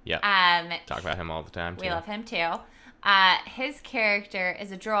Ethan. Yeah. Talk about him all the time, too. We love him, too. His character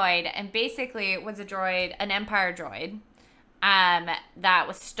is a droid, and basically was an Empire droid, that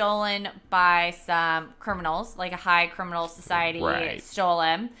was stolen by some criminals, like a high criminal society stole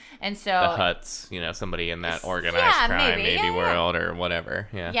him. And so the Hutts, somebody in that organized crime world or whatever.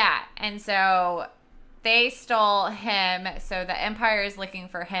 Yeah. Yeah. And so they stole him. So the Empire is looking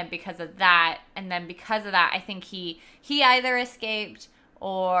for him because of that. And then because of that, I think he either escaped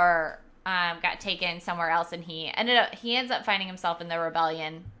or got taken somewhere else, and he ends up finding himself in the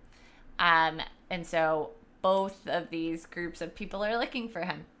rebellion. And so both of these groups of people are looking for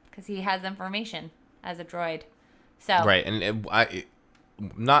him because he has information as a droid. So right, and I'm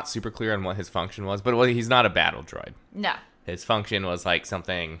not super clear on what his function was, but he's not a battle droid. No. His function was like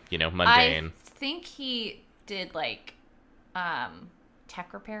something, mundane. I think he did like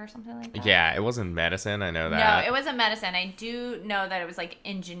tech repair or something like that. Yeah, it wasn't medicine. I know that. No, it wasn't medicine. I do know that it was like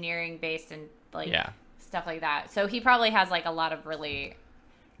engineering based and like stuff like that. So he probably has like a lot of really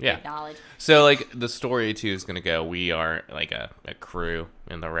good knowledge. So like the story too is gonna go. We are like a crew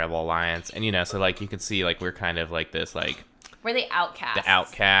in the Rebel Alliance, and so like you can see like we're kind of like this like. We're the outcasts. The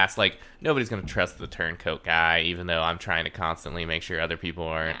outcast. Like, nobody's going to trust the turncoat guy, even though I'm trying to constantly make sure other people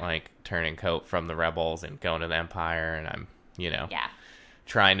aren't, like, turning coat from the rebels and going to the Empire, and I'm,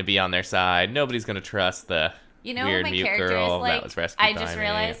 trying to be on their side. Nobody's going to trust the weird mute girl that was rescued by me. I just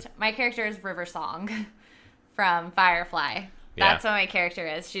realized my character is River Song from Firefly. That's what my character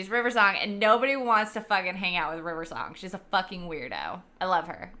is. She's River Song, and nobody wants to fucking hang out with River Song. She's a fucking weirdo. I love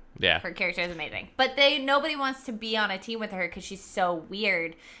her. Yeah. Her character is amazing. But nobody wants to be on a team with her because she's so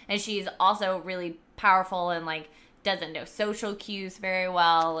weird. And she's also really powerful and, like, doesn't know social cues very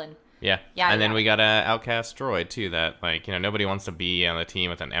well. And then we got an outcast droid, too, that, like, nobody wants to be on a team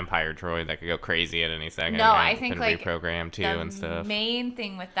with an Empire droid that could go crazy at any second. No, I think, like, reprogram, too, and stuff. The main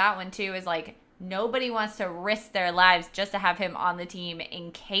thing with that one, too, is, like, nobody wants to risk their lives just to have him on the team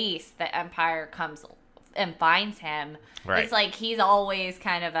in case the Empire comes and finds him. Right. It's like he's always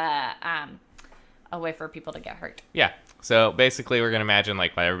kind of a way for people to get hurt. Yeah. So basically we're going to imagine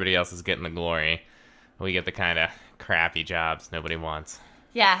like while everybody else is getting the glory, we get the kind of crappy jobs nobody wants.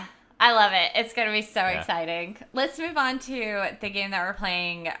 Yeah. I love it. It's going to be so exciting. Let's move on to the game that we're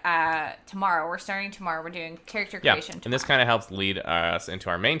playing tomorrow. We're starting tomorrow. We're doing character creation tomorrow. And this kind of helps lead us into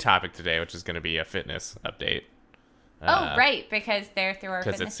our main topic today, which is going to be a fitness update. Right, because they're through our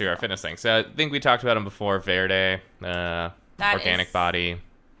fitness. Because it's through our fitness thing. So I think we talked about them before. Verde, Organic Body.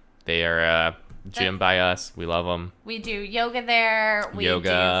 They are gym by us. We love them. We do yoga there. We do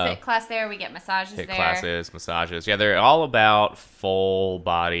fit class there. We get massages there. Fit classes, massages. Yeah, they're all about full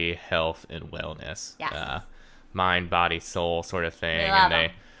body health and wellness. Yes. Mind, body, soul sort of thing. We love them.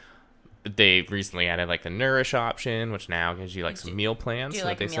 They recently added like the Nourish option, which now gives you like some meal plans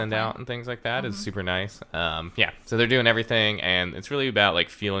that they send out and things like that. It's super nice. So they're doing everything, and it's really about like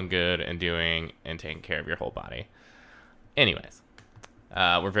feeling good and doing and taking care of your whole body. Anyways,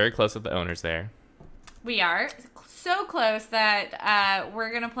 we're very close with the owners there. We are so close that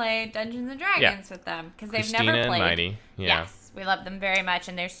we're gonna play Dungeons and Dragons with them because they've never played. And Mighty. Yeah. Yes, we love them very much,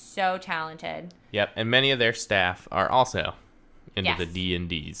 and they're so talented. Yep, and many of their staff are also into the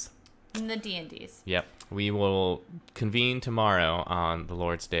D&Ds. In the D&Ds. Yep. We will convene tomorrow on the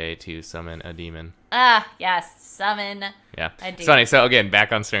Lord's Day to summon a demon. Yes. Summon a demon. It's funny. So, again,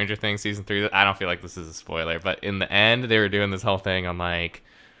 back on Stranger Things Season 3, I don't feel like this is a spoiler, but in the end, they were doing this whole thing on, like,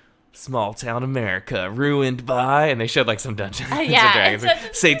 small town America, ruined by, and they showed, like, some Dungeons and Dragons.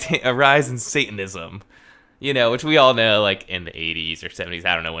 Like, a rise in Satanism. Which we all know, like, in the 80s or 70s.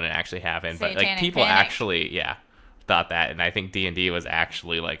 I don't know when it actually happened. But, like, people actually, thought that, and I think D&D was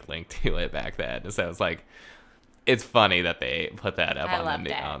actually like linked to it back then. So it's like, it's funny that they put that up on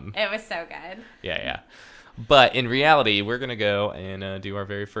the it was so good. Yeah. But in reality, we're gonna go and do our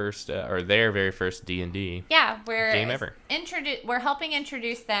very first or their very first D&D. Yeah, we're game ever. We're helping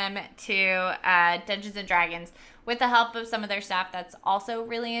introduce them to Dungeons and Dragons with the help of some of their staff that's also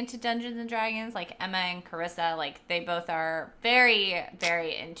really into Dungeons and Dragons, like Emma and Carissa. Like, they both are very,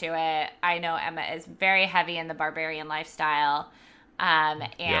 very into it. I know Emma is very heavy in the barbarian lifestyle.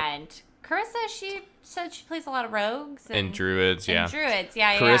 And Carissa, she said she plays a lot of rogues. And druids, yeah.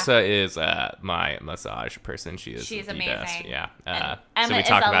 Carissa is my massage person. She's the amazing. Best. Yeah. So we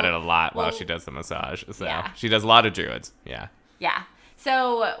talk about it a lot while she does the massage. So she does a lot of druids. Yeah. Yeah.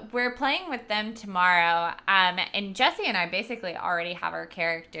 So we're playing with them tomorrow, and Jesse and I basically already have our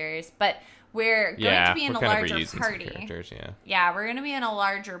characters, but we're going to be in a larger party. Yeah, we're going to be in a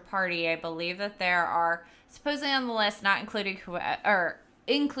larger party. I believe that there are supposedly on the list, not including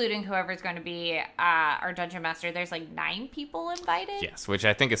including whoever's going to be our dungeon master. There's like 9 people invited. Yes, which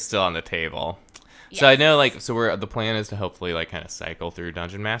I think is still on the table. Yes. So I know, like, the plan is to hopefully like kind of cycle through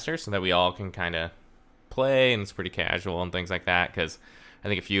dungeon master so that we all can kind of play and it's pretty casual and things like that, because I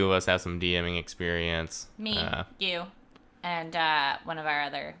think a few of us have some DMing experience. Me, you, and one of our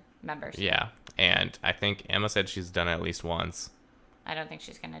other members. Yeah, and I think Emma said she's done it at least once. I don't think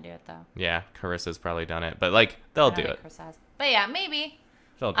she's gonna do it though. Yeah, Carissa's probably done it, but like they'll do it. But yeah, maybe.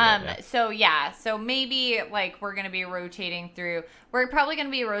 They'll do it, yeah. So maybe like we're gonna be rotating through. We're probably gonna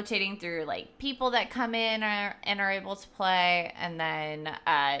be rotating through like people that come in and are able to play, and then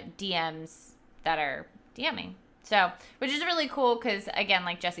DMs that are DMing. So, which is really cool because, again,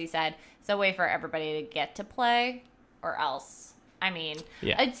 like Jesse said, it's a way for everybody to get to play, or else, I mean,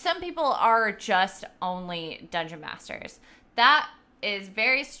 some people are just only dungeon masters. That is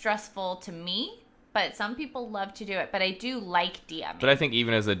very stressful to me, but some people love to do it. But I do like DMing. But I think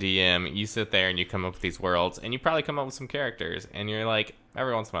even as a DM, you sit there and you come up with these worlds, and you probably come up with some characters, and you're like,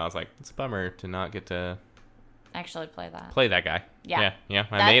 every once in a while, it's like, it's a bummer to not get to actually play that. Play that guy. Yeah. Yeah.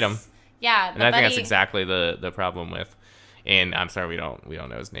 I made him. Yeah. And I think that's exactly the problem with. And I'm sorry, we don't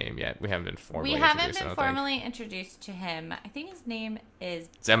know his name yet. We haven't been formally introduced to him. I think his name is.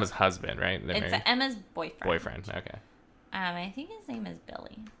 It's Emma's husband, right? It's Emma's boyfriend. Okay. I think his name is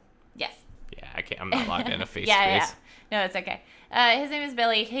Billy. Yes. Yeah, I'm not logged in a face. Yeah. No, it's okay. His name is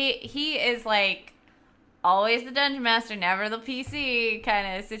Billy. He is like always the dungeon master, never the PC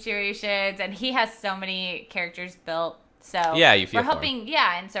kind of situations, and he has so many characters built. So yeah, you feel we're hoping,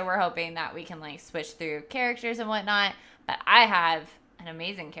 and so we're hoping that we can like switch through characters and whatnot. But I have an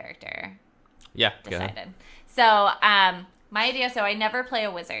amazing character. Yeah, decided. So my idea. So I never play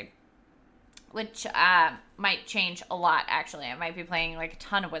a wizard, which might change a lot. Actually, I might be playing like a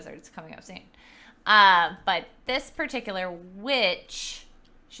ton of wizards coming up soon. But this particular witch,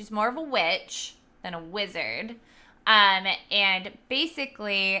 she's more of a witch than a wizard. And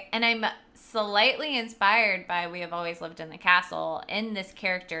basically, and I'm slightly inspired by We Have Always Lived in the Castle in this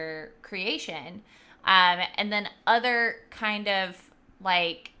character creation. And then other kind of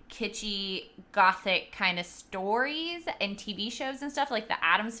like kitschy gothic kind of stories and TV shows and stuff like the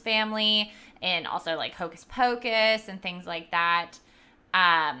Addams Family and also like Hocus Pocus and things like that.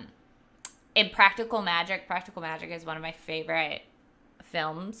 And Practical Magic is one of my favorite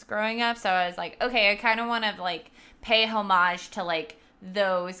films growing up. So I was like, okay, I kind of want to like pay homage to like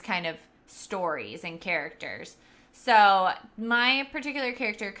those kind of stories and characters. So my particular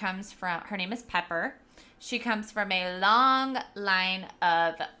character her name is Pepper. She comes from a long line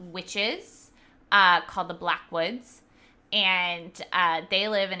of witches called the Blackwoods. And they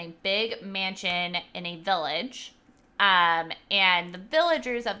live in a big mansion in a village. And the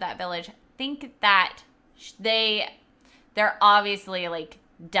villagers of that village think that they're obviously like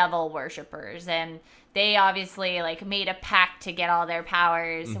devil worshippers. And they obviously like made a pact to get all their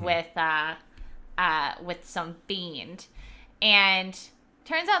powers with some fiend. And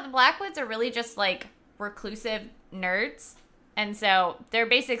turns out the Blackwoods are really just like reclusive nerds. And so they're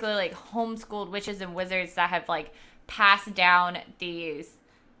basically like homeschooled witches and wizards that have like passed down these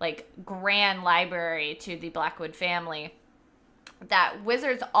like grand library to the Blackwood family that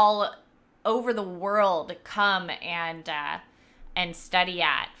wizards all over the world come and study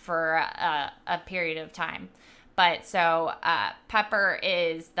at for a period of time. But so Pepper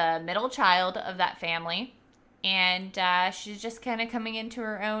is the middle child of that family, and she's just kind of coming into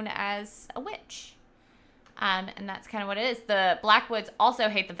her own as a witch. And that's kind of what it is. The Blackwoods also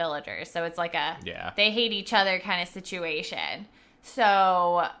hate the villagers, so it's like they hate each other kind of situation.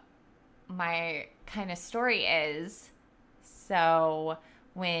 So my kind of story is, so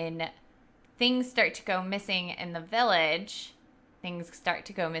when things start to go missing in the village, things start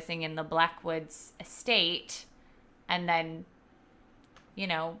to go missing in the Blackwoods estate, and then, you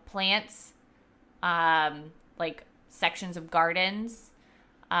know, plants, like sections of gardens,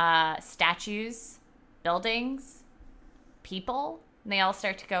 statues, buildings, people, and they all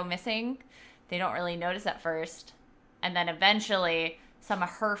start to go missing. They don't really notice at first. And then eventually some of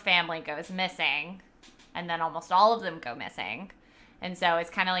her family goes missing, and then almost all of them go missing. And so it's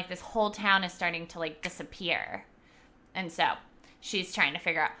kind of like this whole town is starting to like disappear. And so she's trying to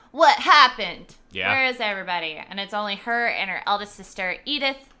figure out what happened. Yeah. Where is everybody? And it's only her and her eldest sister,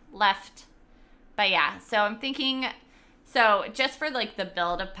 Edith, left. But yeah, so I'm thinking, so just for like the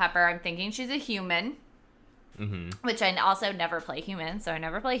build of Pepper, I'm thinking she's a human. Which I also never play humans. So I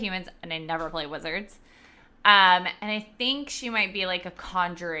never play humans and I never play wizards. And I think she might be like a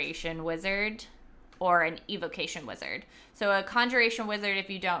conjuration wizard or an evocation wizard. So a conjuration wizard,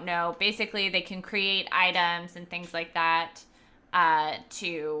 if you don't know, basically they can create items and things like that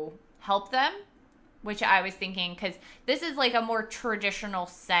to help them, which I was thinking, because this is like a more traditional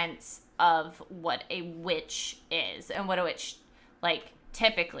sense of what a witch is and what a witch like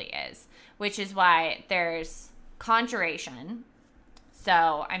typically is, which is why there's conjuration.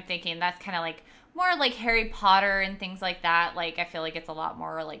 So I'm thinking that's kind of like more like Harry Potter and things like that. Like I feel like it's a lot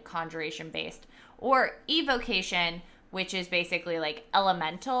more like conjuration based. Or evocation, which is basically like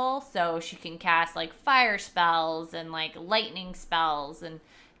elemental. So she can cast like fire spells and like lightning spells and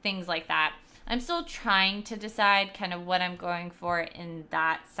things like that. I'm still trying to decide kind of what I'm going for in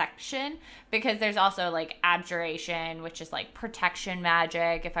that section, because there's also like abjuration, which is like protection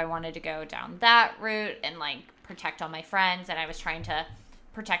magic, if I wanted to go down that route and like protect all my friends, and I was trying to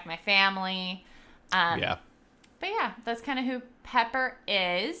protect my family. Yeah. But yeah, that's kind of who Pepper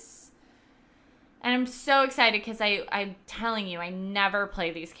is. And I'm so excited because I'm telling you, I never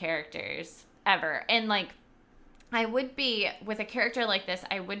play these characters ever. And like, I would be, with a character like this,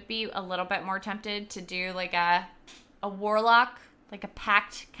 I would be a little bit more tempted to do like a warlock, like a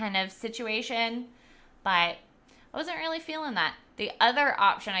pact kind of situation. But I wasn't really feeling that. The other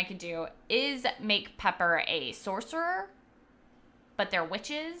option I could do is make Pepper a sorcerer, but they're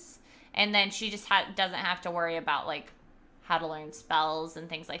witches. And then she just doesn't have to worry about like how to learn spells and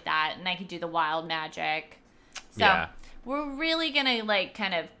things like that. And I could do the wild magic. So we're really going to like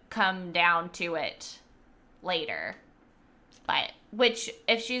kind of come down to it later. But which,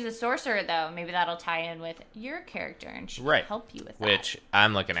 if she's a sorcerer though, maybe that'll tie in with your character and she can help you with that. Which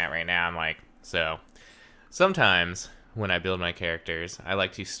I'm looking at right now. I'm like, so sometimes when I build my characters, I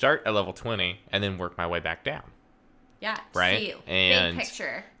like to start at level 20 and then work my way back down. Yeah, right? See, and big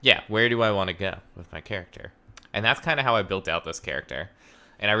picture. Yeah, where do I want to go with my character? And that's kind of how I built out this character.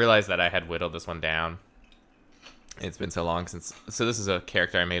 And I realized that I had whittled this one down. It's been so long since... So this is a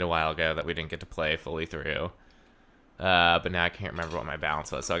character I made a while ago that we didn't get to play fully through. But now I can't remember what my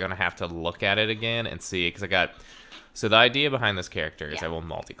balance was. So I'm going to have to look at it again and see. Because I got... So the idea behind this character is I will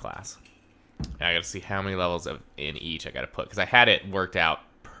multi-class. And I got to see how many levels in each I got to put. Because I had it worked out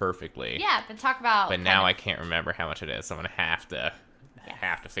perfectly. Yeah, but talk about... But now I can't remember how much it is. So I'm going to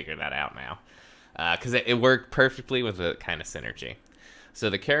have to figure that out now. Because it worked perfectly with the kind of synergy. So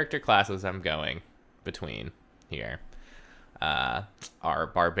the character classes I'm going between here are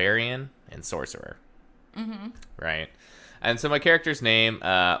barbarian and sorcerer. Mm-hmm. Right? And so my character's name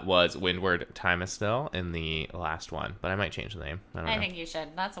was Windward Timestel in the last one. But I might change the name. I think you should.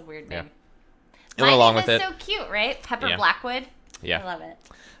 That's a weird name. It went along with it. So cute, right? Pepper Blackwood. Yeah. I love it.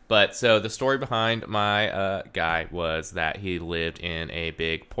 But so the story behind my guy was that he lived in a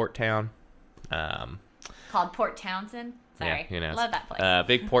big port town. Called Port Townsend. Sorry. Yeah, who knows? Love that place.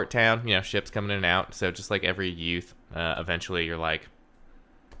 Big port town, ships coming in and out. So just like every youth, eventually you're like,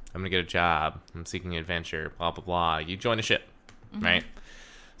 I'm going to get a job. I'm seeking adventure, blah, blah, blah. You join a ship, right?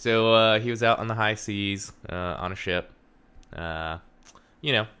 So he was out on the high seas on a ship,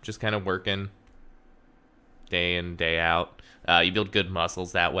 just kind of working day in, day out. You build good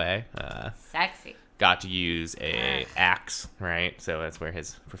muscles that way. Sexy. Got to use a axe, right? So that's where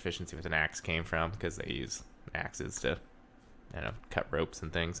his proficiency with an axe came from, because they use axes to, cut ropes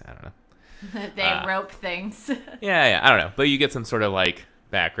and things. I don't know. They rope things. yeah, I don't know. But you get some sort of like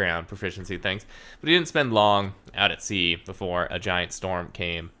background proficiency things. But he didn't spend long out at sea before a giant storm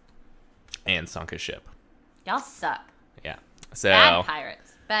came and sunk his ship. Y'all suck. Yeah. So bad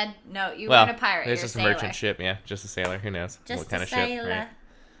pirates. No, you weren't a pirate. It's You're just a a sailor. merchant ship, yeah. Just a sailor. Who knows Just what kind a of sailor. ship,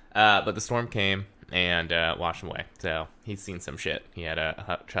 right? But the storm came and washed him away. So he's seen some shit. He had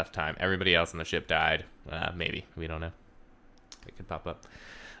a tough time. Everybody else on the ship died. Maybe. We don't know. It could pop up.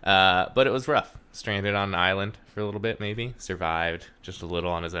 But it was rough. Stranded on an island for a little bit, maybe. Survived just a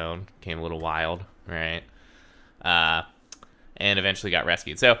little on his own. Came a little wild, right? And eventually got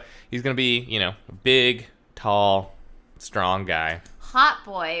rescued. So he's going to be, a big, tall, strong guy. Hot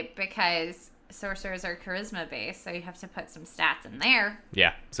boy, because sorcerers are charisma based, so you have to put some stats in there.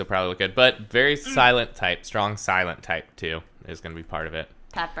 Yeah, so probably look good. But very silent type, strong silent type, too, is going to be part of it.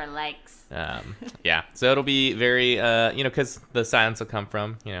 Pepper likes. Yeah, so it'll be very, because the silence will come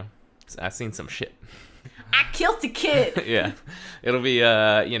from, I've seen some shit. I killed a kid. Yeah, it'll be,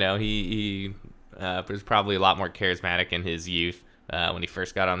 he was probably a lot more charismatic in his youth when he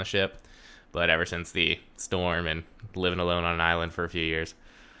first got on the ship. But ever since the storm and living alone on an island for a few years,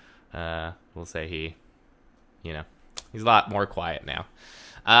 we'll say he's a lot more quiet now.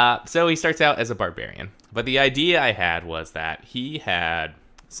 So he starts out as a barbarian. But the idea I had was that he had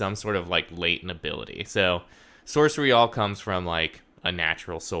some sort of like latent ability. So sorcery all comes from like a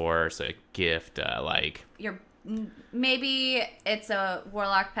natural source, a gift, maybe it's a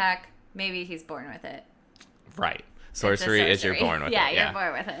warlock pack. Maybe he's born with it. Right. Sorcery is you're born with it. Yeah, you're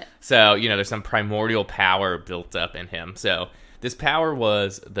born with it. So, there's some primordial power built up in him. So this power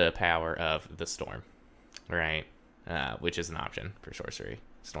was the power of the storm, right? Which is an option for sorcery.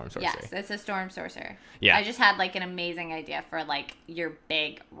 Storm sorcery. Yes, it's a storm sorcerer. Yeah. I just had like an amazing idea for like your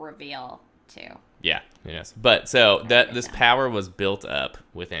big reveal too. Yeah, yes. But so this power was built up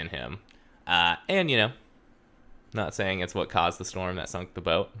within him. And not saying it's what caused the storm that sunk the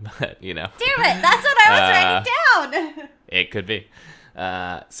boat, but Damn it, that's what I was writing down. It could be.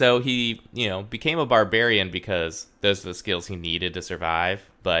 So he, became a barbarian because those are the skills he needed to survive.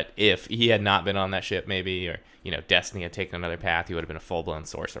 But if he had not been on that ship, maybe, or, Destiny had taken another path, he would have been a full-blown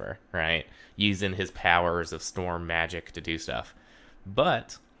sorcerer, right? Using his powers of storm magic to do stuff.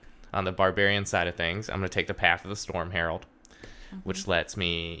 But on the barbarian side of things, I'm going to take the path of the Storm Herald, which lets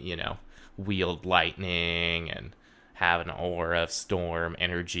me, wield lightning and have an aura of storm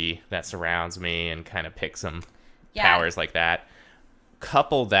energy that surrounds me and kind of pick some powers like that.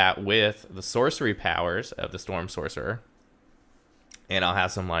 Couple that with the sorcery powers of the Storm Sorcerer, and I'll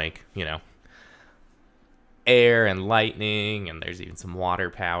have some, air and lightning, and there's even some water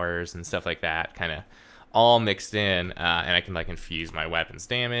powers and stuff like that, kind of all mixed in, and I can, infuse my weapons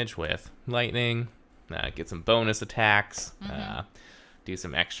damage with lightning, get some bonus attacks, do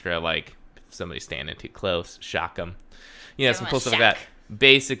some extra, if somebody's standing too close, shock them. Some cool stuff like that.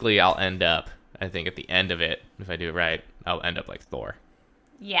 Basically, I'll end up, I think at the end of it, if I do it right, I'll end up like Thor.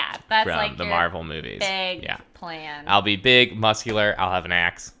 Yeah, that's from the Marvel movies. Big plan. I'll be big, muscular. I'll have an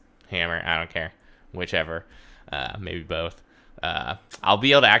axe, hammer. I don't care, whichever. Maybe both. I'll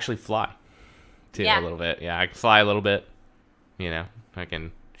be able to actually fly too a little bit. Yeah, I can fly a little bit. I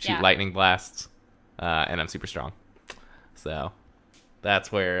can shoot lightning blasts, and I'm super strong. So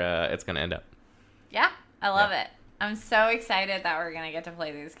that's where it's gonna end up. Yeah, I love it. I'm so excited that we're gonna get to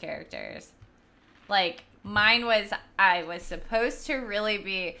play these characters. Mine was, I was supposed to really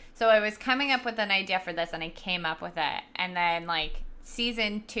be, so I was coming up with an idea for this and I came up with it. And then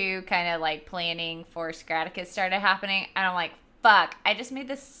season 2 kind of planning for Scraticus started happening. And I'm like, fuck, I just made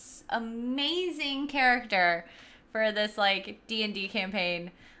this amazing character for this D&D campaign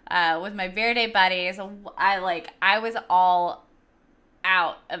with my Verde buddies. I was all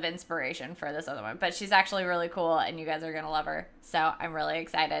out of inspiration for this other one. But she's actually really cool and you guys are going to love her. So I'm really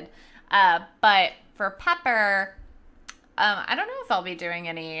excited. But for Pepper, I don't know if I'll be doing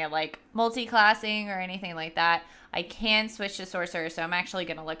any multi-classing or anything like that. I can switch to sorcerer, so I'm actually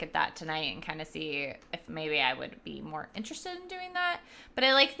going to look at that tonight and kind of see if maybe I would be more interested in doing that. But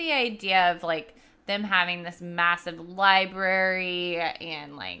I like the idea of them having this massive library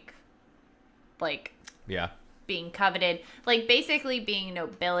and being coveted, basically being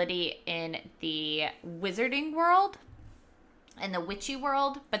nobility in the wizarding world. In the witchy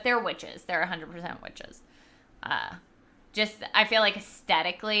world, but they're witches. They're 100% witches. I feel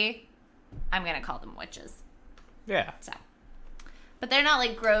aesthetically, I'm going to call them witches. Yeah. So, but they're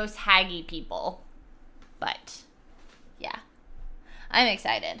not gross, haggy people. But, yeah. I'm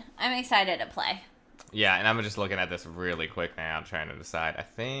excited. I'm excited to play. Yeah, and I'm just looking at this really quick now, trying to decide. I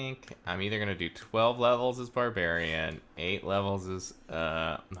think I'm either going to do 12 levels as Barbarian, 8 levels as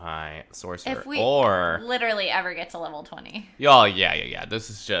my Sorcerer, if we or literally ever get to level 20. Oh, yeah. This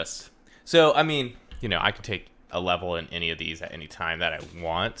is just... So, I mean, I could take a level in any of these at any time that I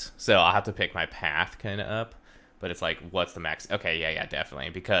want. So I'll have to pick my path kind of up. But it's what's the max? Okay, yeah,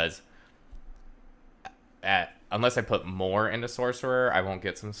 definitely. Because unless I put more into Sorcerer, I won't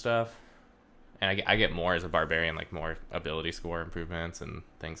get some stuff. And I get more as a Barbarian, more ability score improvements and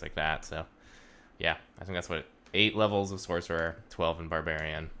things like that. So, yeah, I think that's what 8 levels of Sorcerer, 12 in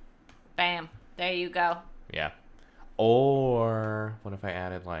Barbarian. Bam. There you go. Yeah. Or what if I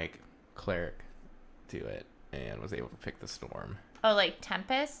added, Cleric to it and was able to pick the Storm? Oh,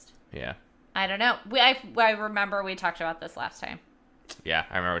 Tempest? Yeah. I don't know. I remember we talked about this last time. Yeah,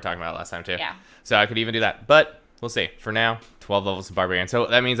 I remember we talking about it last time, too. Yeah. So I could even do that. But... we'll see. For now, 12 levels of Barbarian. So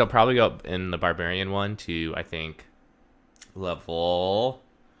that means I'll probably go up in the Barbarian one to, I think, level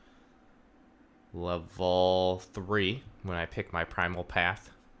 3 when I pick my Primal Path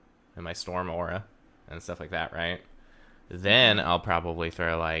and my Storm Aura and stuff like that, right? Then I'll probably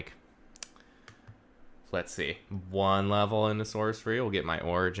throw, let's see, 1 level into Sorcery will get my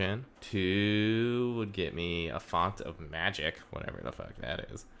Origin. 2 would get me a Font of Magic, whatever the fuck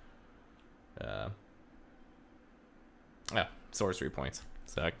that is. Sorcery points.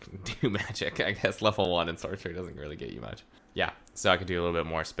 So I can do magic. I guess level 1 in sorcery doesn't really get you much. Yeah, so I could do a little bit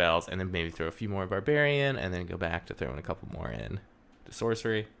more spells and then maybe throw a few more Barbarian and then go back to throwing a couple more in to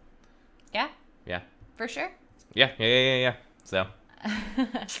sorcery. Yeah. Yeah. For sure. Yeah. So.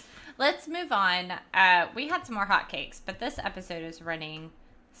 Let's move on. We had some more hotcakes, but this episode is running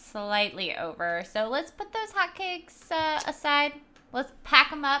slightly over. So let's put those hotcakes aside. Let's pack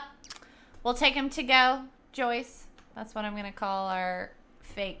them up. We'll take them to go, Joyce. That's what I'm going to call our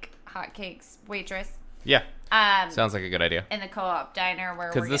fake hotcakes waitress. Yeah. Sounds like a good idea. In the co-op diner where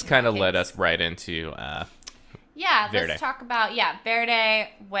we're because this kind of led us right into Verde. Let's talk about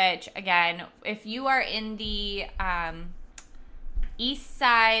Verde, which again, if you are in the east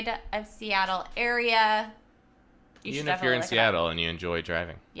side of Seattle area, You should Even if definitely you're in look it up. Seattle and you enjoy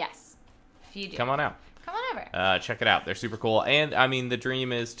driving. Yes. If you do. Come on out. Come on over. Check it out. They're super cool. And, I mean, the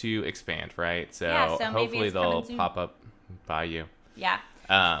dream is to expand, right? So, Yeah, so maybe hopefully it's they'll coming soon. pop up by you. Yeah.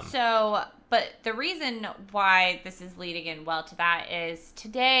 But the reason why this is leading in well to that is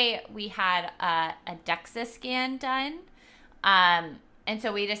today we had a DEXA scan done. And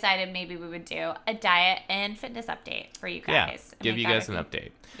so we decided maybe we would do a diet and fitness update for you guys. Yeah, give you guys an update.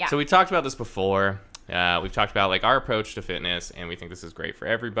 Yeah. So we talked about this before. We've talked about like our approach to fitness, and we think this is great for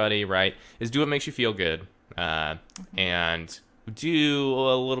everybody, right? Is do what makes you feel good. And do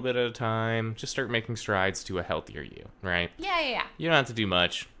a little bit at a time. Just start making strides to a healthier you, right? Yeah. You don't have to do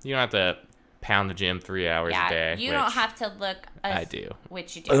much. You don't have to pound the gym 3 hours a day. You don't have to look. I do.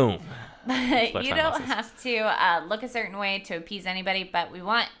 Which you do. Boom. But you don't have to look a certain way to appease anybody. But we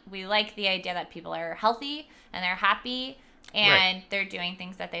like the idea that people are healthy and they're happy and they're doing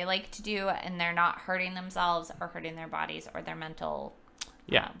things that they like to do and they're not hurting themselves or hurting their bodies or their mental.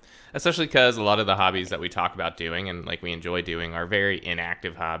 Yeah, especially because a lot of the hobbies that we talk about doing and like we enjoy doing are very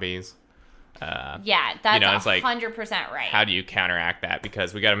inactive hobbies. Yeah, that's 100% right. How do you counteract that?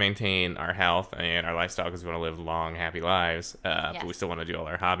 Because we got to maintain our health and our lifestyle because we want to live long, happy lives, but we still want to do all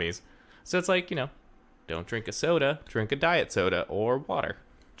our hobbies. So it's like, don't drink a soda, drink a diet soda or water.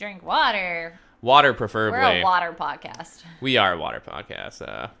 Drink water. Water preferably. We're a water podcast. We are a water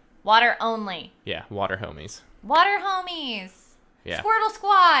podcast. Water only. Yeah, water homies. Water homies. Yeah. Squirtle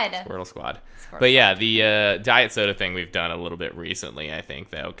Squad. Squirtle Squad. But yeah, the diet soda thing we've done a little bit recently, I think,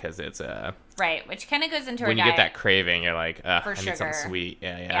 though, because it's right, which kind of goes into when our you diet. get that craving, you're like, I for need sugar. something sweet.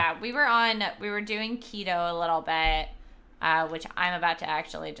 Yeah. Yeah, we were doing keto a little bit, which I'm about to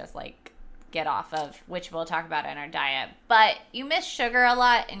actually just like get off of, which we'll talk about in our diet. But you miss sugar a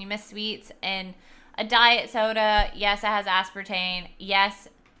lot and you miss sweets, and a diet soda, yes, it has aspartame. Yes,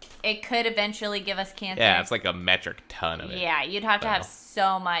 it could eventually give us cancer. Yeah, it's like a metric ton of it. Yeah, you'd have to have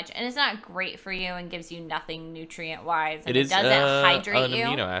so much. And it's not great for you and gives you nothing nutrient-wise. And it doesn't hydrate an you.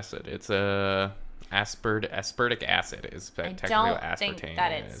 amino acid. It's aspartic acid is technically I what don't think aspartame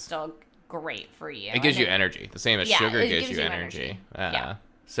that is. it's still great for you. It gives you energy. The same as sugar gives you energy. Yeah.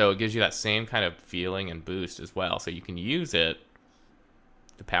 So it gives you that same kind of feeling and boost as well. So you can use it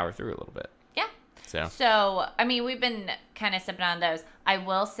to power through a little bit. Yeah. So, I mean, we've been kind of sipping on those. I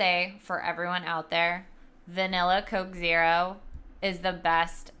will say, for everyone out there, vanilla Coke Zero is the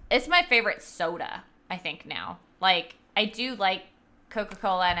best. It's my favorite soda, I think, now. Like, I do like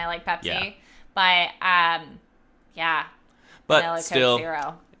Coca-Cola and I like Pepsi. But, yeah. But vanilla still, Coke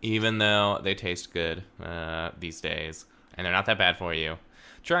Zero. Even though they taste good these days, and they're not that bad for you,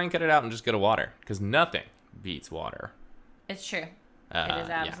 try and cut it out and just go to water. Because nothing beats water. It's true. It is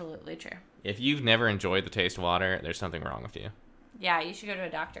absolutely true. If you've never enjoyed the taste of water, there's something wrong with you. Yeah, you should go to a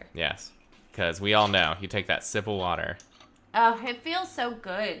doctor. Yes, because we all know you take that sip of water. Oh, it feels so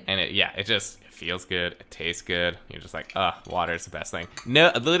good. And it feels good. It tastes good. You're just like, water is the best thing.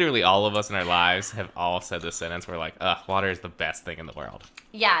 No, literally all of us in our lives have all said this sentence. We're like, water is the best thing in the world.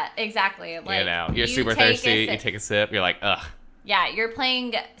 Yeah, exactly. Like, you're super thirsty. You take a sip. You're like, Yeah, you're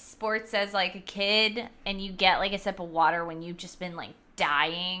playing sports as like a kid, and you get like a sip of water when you've just been like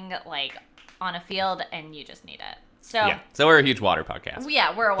dying, like on a field, and you just need it. So we're a huge water podcast.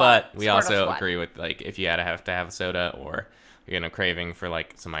 Yeah, we're a water. But we also squad. agree with like if you have to have a soda or you're gonna craving for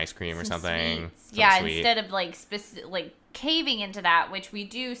like some ice cream or something. Sweet. Instead of like caving into that, which we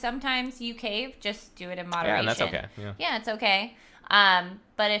do sometimes. You cave, just do it in moderation. Yeah, and that's okay. Yeah, it's okay.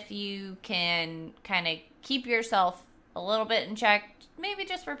 But if you can kind of keep yourself a little bit in check, maybe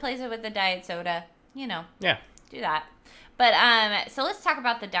just replace it with a diet soda. Yeah. Do that. But so let's talk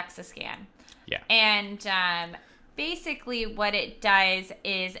about the DEXA scan. Yeah. And basically what it does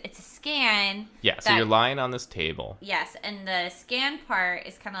is it's a scan. Yeah, so you're lying on this table. Yes, and the scan part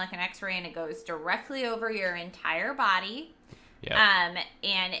is kind of like an x-ray, and it goes directly over your entire body. Yeah.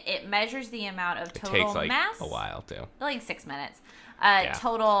 And it measures the amount of total mass. It takes like mass. a while too. Like 6 minutes.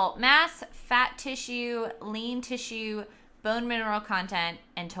 Total mass, fat tissue, lean tissue, bone mineral content,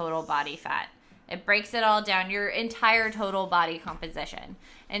 and total body fat. It breaks it all down, your entire total body composition.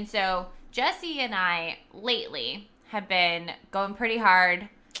 And so Jesse and I lately have been going pretty hard.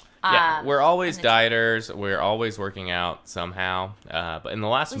 Yeah, we're always dieters. We're always working out somehow. But in the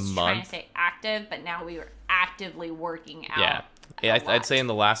last month, trying to stay active, but now we were actively working out. Yeah, I'd say in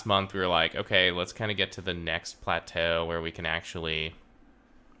the last month we were like, okay, let's kind of get to the next plateau where we can actually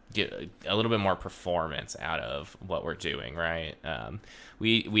get a little bit more performance out of what we're doing, right?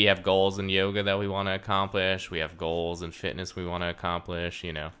 We have goals in yoga that we want to accomplish. We have goals in fitness we want to accomplish,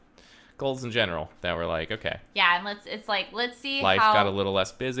 goals in general that were like, okay. Yeah, and let's see Life how... got a little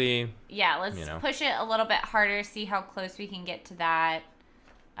less busy. Yeah, let's push it a little bit harder, see how close we can get to that,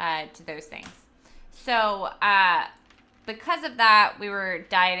 to those things. So, because of that, we were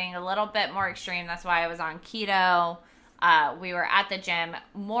dieting a little bit more extreme. That's why I was on keto. We were at the gym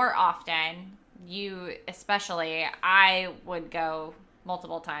more often. You especially. I would go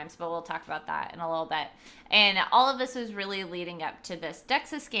multiple times, but we'll talk about that in a little bit. And all of this was really leading up to this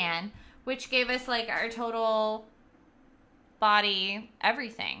DEXA scan, which gave us like our total body,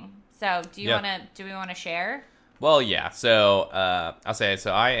 everything. So do we want to share? Well, yeah. So I'll say,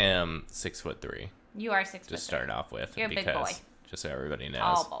 so I am 6'3". You are 6'3". To start off with. You're a big boy. Just so everybody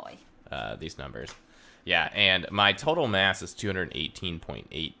knows. Oh, boy. These numbers. Yeah, and my total mass is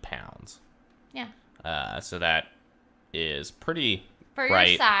 218.8 pounds. Yeah. So that is pretty for bright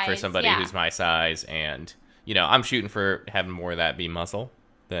your size, for somebody who's my size. And, I'm shooting for having more of that be muscle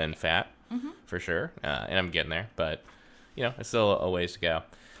than fat, for sure. And I'm getting there, but, it's still a ways to go.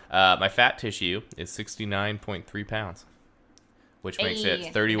 My fat tissue is 69.3 pounds, which makes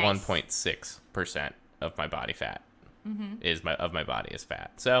it 31.6% of my body fat. Of my body is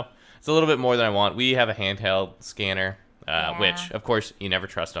fat. So it's a little bit more than I want. We have a handheld scanner, which, of course, you never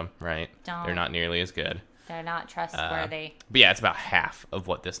trust them, right? Don't. They're not nearly as good. They're not trustworthy. But yeah, it's about half of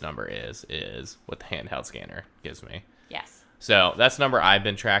what this number is what the handheld scanner gives me. Yes. So that's the number I've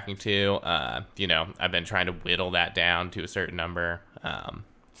been tracking to. I've been trying to whittle that down to a certain number.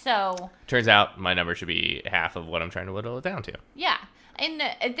 So turns out my number should be half of what I'm trying to whittle it down to. Yeah. And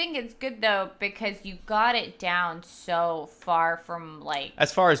I think it's good, though, because you got it down so far from, like...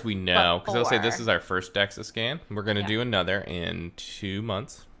 As far as we know, because I'll say before. this is our first DEXA scan. We're going to do another in 2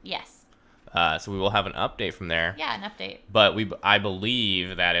 months. Yes. So we will have an update from there. Yeah, an update. But I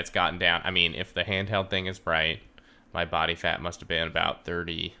believe that it's gotten down. I mean, if the handheld thing is right, my body fat must have been about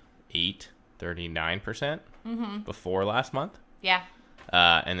 39% before last month. Yeah.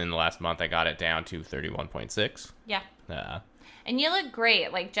 And then the last month I got it down to 31.6. Yeah. And you look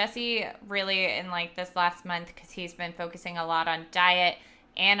great. Like, Jesse really, in, like, this last month, because he's been focusing a lot on diet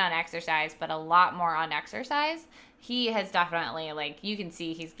and on exercise, but a lot more on exercise, he has definitely, like, you can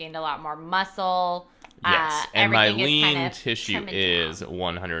see he's gained a lot more muscle. Yes, and my lean kind of tissue is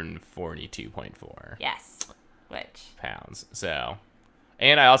 142.4. Yes, which pounds. So,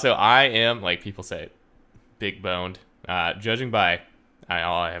 and I am, like people say, big boned. Judging by,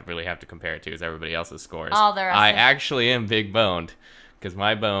 all I really have to compare it to is everybody else's scores. All the rest I actually am big boned because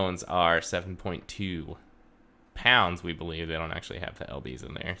my bones are 7.2 pounds. We believe they don't actually have the lbs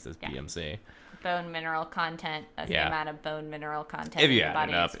in there. It says BMC. Bone mineral content. That's the amount of bone mineral content. If you add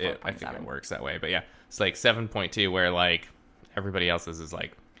it up, I think it works that way. But yeah, it's like 7.2, where like everybody else's is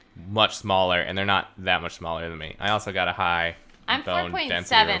like much smaller, and they're not that much smaller than me. I also got a high I'm bone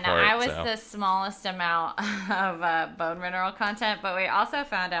 4.7. I was the smallest amount of bone mineral content, but we also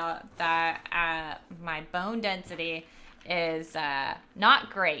found out that my bone density is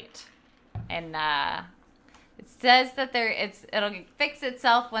not great, and it says that it'll fix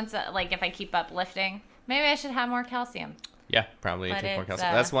itself once, like, if I keep up lifting. Maybe I should have more calcium. Yeah, probably take more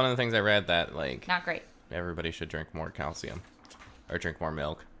calcium. That's one of the things I read, that like not great. Everybody should drink more calcium, or drink more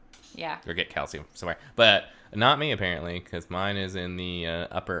milk. Yeah. Or get calcium somewhere, but not me apparently, because mine is in the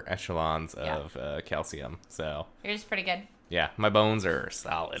upper echelons of calcium. So yours is pretty good. Yeah, my bones are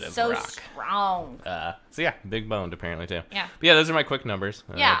solid as so rock. Strong. So yeah, big boned apparently too. Yeah. But yeah, those are my quick numbers.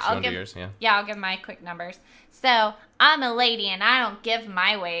 I'll give yours. I'll give my quick numbers. So I'm a lady and I don't give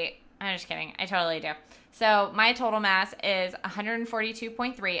my weight. I'm just kidding. I totally do. So my total mass is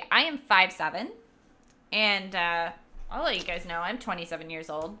 142.3. I am 5'7", and I'll let you guys know I'm 27 years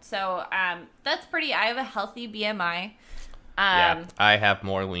old. So that's pretty. I have a healthy BMI. Yeah, I have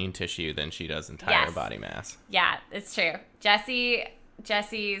more lean tissue than she does entire body mass. Yeah, it's true.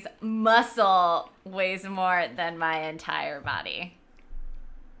 Jesse's muscle weighs more than my entire body.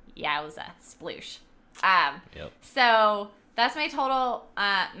 Yeah, it was a sploosh. Yep. So that's my total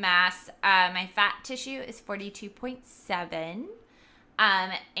mass. My fat tissue is 42.7,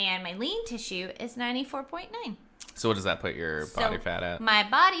 and my lean tissue is 94.9. So what does that put your body fat at? My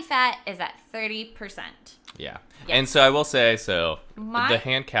body fat is at 30%. Yeah. Yes. And so I will say, the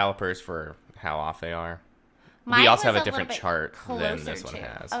hand calipers, for how off they are, we also have a different chart than this one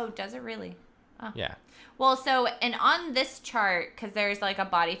has. Oh, does it really? Oh. Yeah. Well, so, and on this chart, because there's like a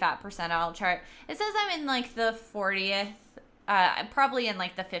body fat percentile chart, it says I'm in like the 40th, probably in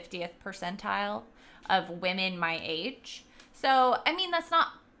like the 50th percentile of women my age. So, I mean, that's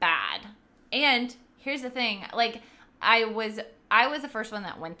not bad. And here's the thing, like, I was the first one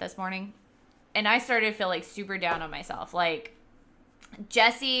that went this morning, and I started to feel like super down on myself. Like,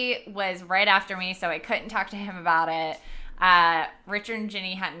 Jesse was right after me, so I couldn't talk to him about it. Richard and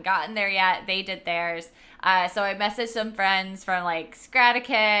Ginny hadn't gotten there yet. They did theirs. So I messaged some friends from, like,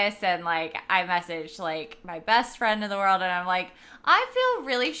 Scraticus, and, like, I messaged, like, my best friend in the world, and I'm like, I feel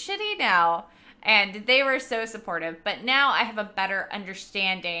really shitty now. And they were so supportive. But now I have a better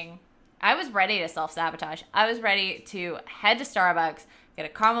understanding. I was ready to self-sabotage. I was ready to head to Starbucks, get a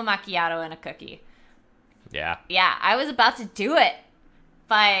caramel macchiato and a cookie. Yeah. Yeah, I was about to do it.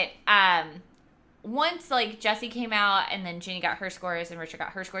 But once, like, Jesse came out, and then Ginny got her scores, and Richard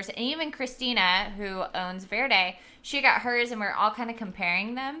got her scores, and even Christina, who owns Verde, she got hers, and we were all kind of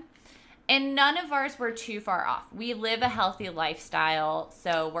comparing them. And none of ours were too far off. We live a healthy lifestyle,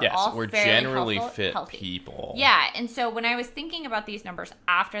 so we're generally healthy people. Yeah, and so when I was thinking about these numbers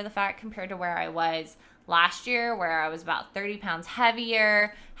after the fact compared to where I was last year, where I was about 30 pounds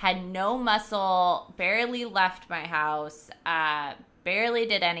heavier, had no muscle, barely left my house, barely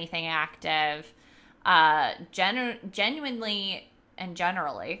did anything active, genuinely and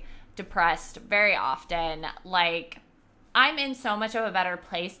generally depressed very often, like, I'm in so much of a better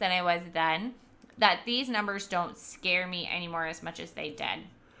place than I was then that these numbers don't scare me anymore as much as they did.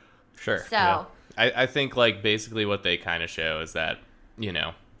 Sure. So yeah. I think, like, basically what they kind of show is that, you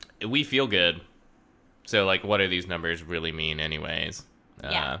know, we feel good. So, like, what do these numbers really mean anyways?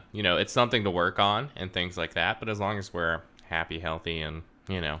 Yeah. You know, it's something to work on and things like that. But as long as we're happy, healthy, and,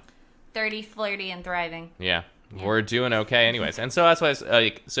 you know, 30, flirty, and thriving. Yeah. We're doing okay anyways. And so that's why,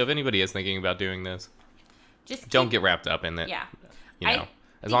 so if anybody is thinking about doing this, just don't get wrapped up in it. Yeah. You know,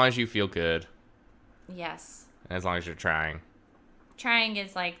 as long as you feel good. Yes. And as long as you're trying. Trying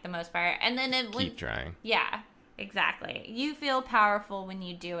is, like, the most part. And then keep trying. Yeah, exactly. You feel powerful when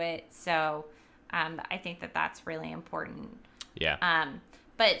you do it. So I think that that's really important. Yeah.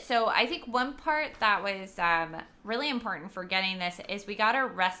 But so I think one part that was really important for getting this is we got a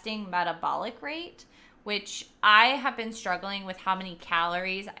resting metabolic rate, which I have been struggling with how many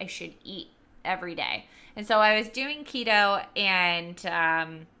calories I should eat every day. And so I was doing keto, and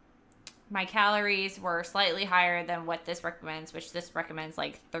my calories were slightly higher than what this recommends, which this recommends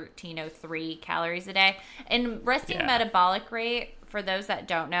like 1303 calories a day. And resting metabolic rate, for those that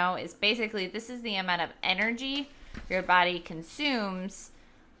don't know, is basically this is the amount of energy your body consumes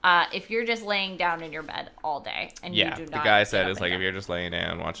if you're just laying down in your bed all day. And you do not the guy said it's like down. if you're just laying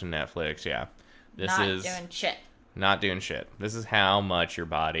down watching Netflix, this not is doing shit. Not doing shit. This is how much your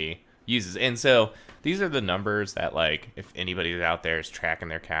body uses. And so these are the numbers that, like, if anybody out there is tracking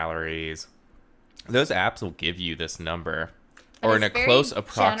their calories, those apps will give you this number or in a close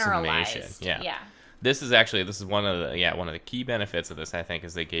approximation. Yeah. This is one of the key benefits of this, I think,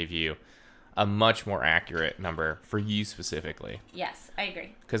 is they gave you a much more accurate number for you specifically. Yes, I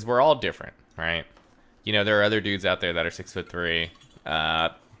agree. Because we're all different, right? You know, there are other dudes out there that are 6'3",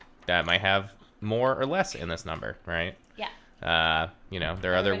 that might have more or less in this number, right? Yeah. You know,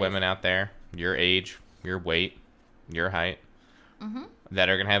 there are other women out there, your age, your weight, your height, that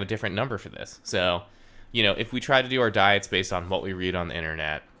are going to have a different number for this. So, you know, if we try to do our diets based on what we read on the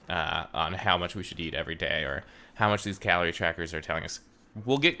internet, on how much we should eat every day or how much these calorie trackers are telling us,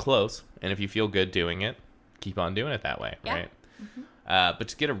 we'll get close. And if you feel good doing it, keep on doing it that way, right? But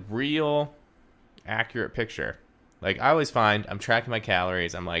to get a real accurate picture, like, I always find I'm tracking my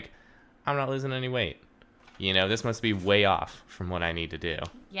calories. I'm like, I'm not losing any weight. You know, this must be way off from what I need to do.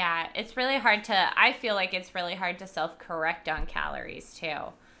 Yeah, it's really hard I feel like it's really hard to self-correct on calories too.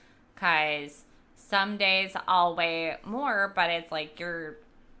 Because some days I'll weigh more, but it's like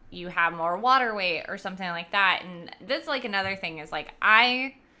you have more water weight or something like that. And that's like another thing is like,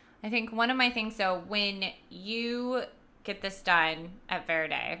 I think one of my things, so when you get this done at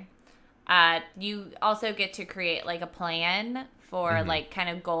Verde, you also get to create like a plan for like kind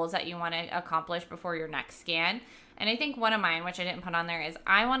of goals that you want to accomplish before your next scan. And I think one of mine, which I didn't put on there, is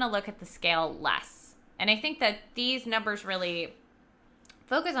I want to look at the scale less. And I think that these numbers really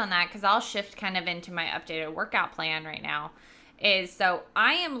focus on that, because I'll shift kind of into my updated workout plan right now. So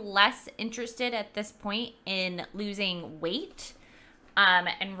I am less interested at this point in losing weight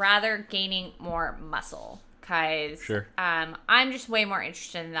and rather gaining more muscle, because I'm just way more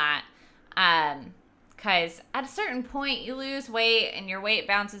interested in that. Because at a certain point, you lose weight and your weight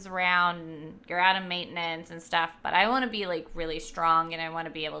bounces around and you're out of maintenance and stuff. But I want to be like really strong, and I want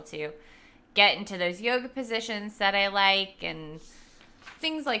to be able to get into those yoga positions that I like and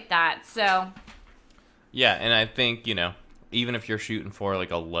things like that. So, yeah, and I think, you know, even if you're shooting for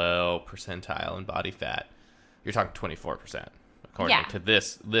like a low percentile in body fat, you're talking 24%. According to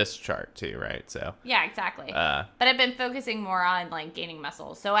this chart too, right? So yeah, exactly. But I've been focusing more on like gaining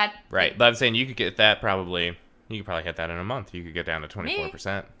muscle. So but I'm saying you could get that probably, You could probably hit that in a month. You could get down to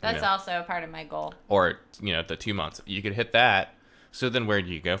 24%. That's also part of my goal. Or, the 2 months. You could hit that. So then where do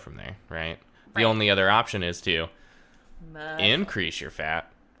you go from there, right? The only other option is to increase your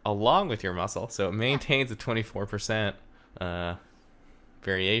fat along with your muscle. So it maintains a 24%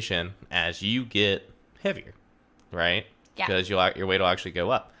 variation as you get heavier, right? Yeah. Because your weight will actually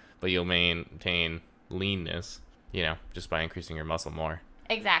go up, but you'll maintain leanness, just by increasing your muscle more.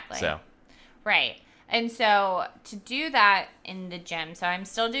 Exactly. So. Right. And so to do that in the gym, so I'm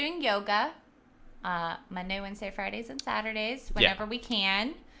still doing yoga Monday, Wednesday, Fridays, and Saturdays whenever we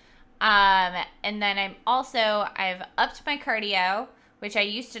can. And then I've upped my cardio, which I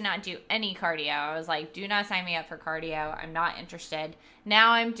used to not do any cardio. I was like, do not sign me up for cardio. I'm not interested.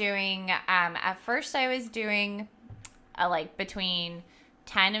 Now I'm doing, at first I was doing between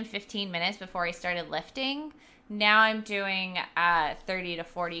 10 and 15 minutes before I started lifting. Now I'm doing 30 to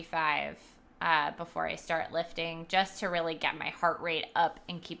 45 before I start lifting, just to really get my heart rate up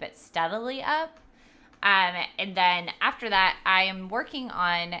and keep it steadily up. And then after that, I am working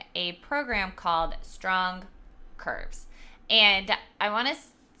on a program called Strong Curves. And I want to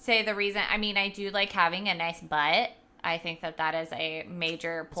say the reason, I do like having a nice butt. I think that is a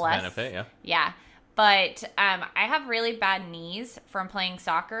major plus. It's a benefit, yeah. Yeah. But I have really bad knees from playing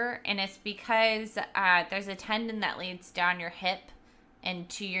soccer, and it's because there's a tendon that leads down your hip and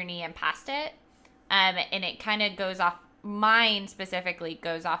to your knee and past it. And it kind of goes off, mine specifically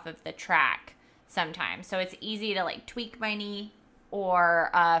goes off of the track sometimes. So it's easy to tweak my knee or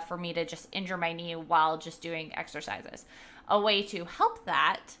for me to just injure my knee while just doing exercises. A way to help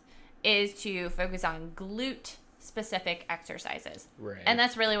that is to focus on glute specific exercises. Right. And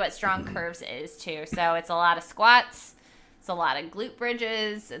that's really what Strong Curves is too. So it's a lot of squats, it's a lot of glute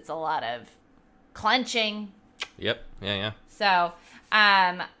bridges, it's a lot of clenching. Yep. Yeah. So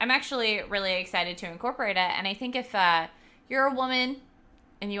I'm actually really excited to incorporate it. And I think if you're a woman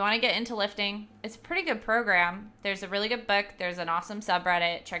and you want to get into lifting, it's a pretty good program. There's a really good book. There's an awesome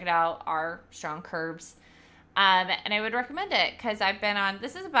subreddit. Check it out, our Strong Curves. And I would recommend it because I've been on,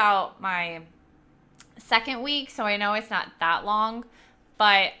 this is about my second week, so I know it's not that long,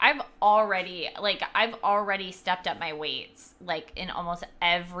 but I've already stepped up my weights in almost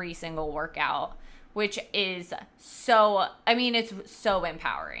every single workout, which is so, it's so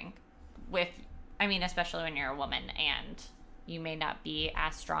empowering especially when you're a woman and you may not be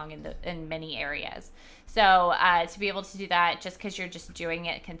as strong in many areas. So to be able to do that just because you're just doing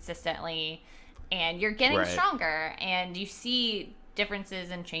it consistently and you're getting stronger and you see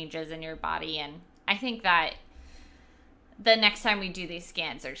differences and changes in your body. And I think that the next time we do these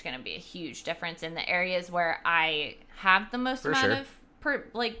scans, there's going to be a huge difference in the areas where I have the most amount of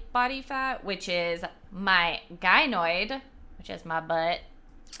body fat, which is my gynoid, which is my butt,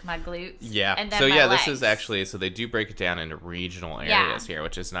 my glutes. Yeah. And then so my this legs. is actually, so they do break it down into regional areas here,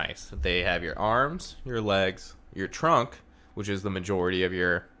 which is nice. They have your arms, your legs, your trunk, which is the majority of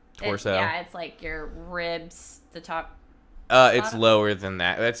your torso. It's your ribs, the top. It's lower than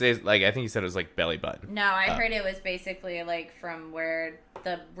that. That's I think you said it was belly button. No, I heard it was basically from where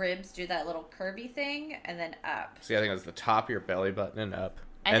the ribs do that little curvy thing and then up. See, I think it's the top of your belly button and up.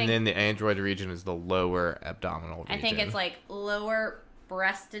 Then the android region is the lower abdominal region. I think it's lower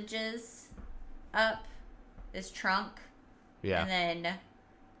breastages up is trunk. Yeah. And then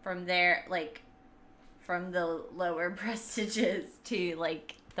from there, from the lower breastages to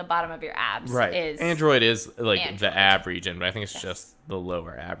the bottom of your abs. Right. Android is android. The ab region, but I think it's just the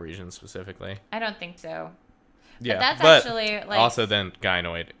lower ab region specifically. I don't think so. Yeah. But that's actually also then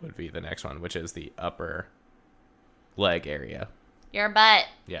gynoid would be the next one, which is the upper leg area. Your butt.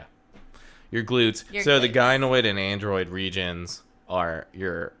 Yeah. Your glutes. The gynoid and android regions are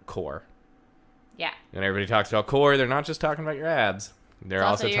your core. Yeah. When everybody talks about core, they're not just talking about your abs. They're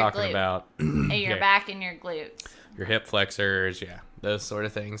also talking about your back and your glutes. Your hip flexors, those sort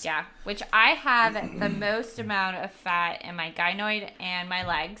of things. Yeah, which I have the most amount of fat in my gynoid and my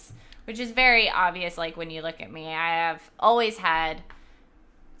legs, which is very obvious when you look at me. I have always had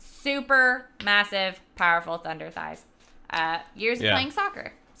super massive, powerful thunder thighs. Years of playing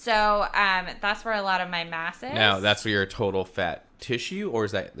soccer. So that's where a lot of my mass is. Now, that's your total fat tissue, or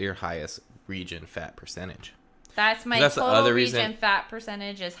is that your highest region fat percentage? That's my total region fat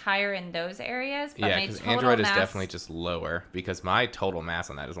percentage is higher in those areas. But because android is definitely just lower because my total mass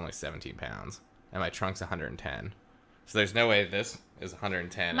on that is only 17 pounds and my trunk's 110. So there's no way this is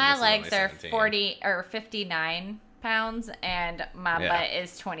 110. My and legs are 17. 59 pounds and my butt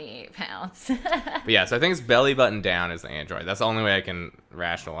is 28 pounds. But so I think it's belly button down is the android. That's the only way I can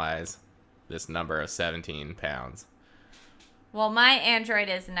rationalize this number of 17 pounds. Well, my android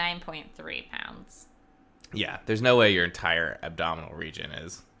is 9.3 pounds. Yeah, there's no way your entire abdominal region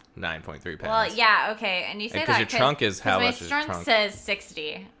is 9.3 pounds. Well, yeah, okay, and you say that because your trunk is how much is my your trunk trunk? says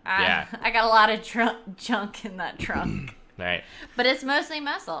 60. Yeah. I got a lot of junk in that trunk. Right. But it's mostly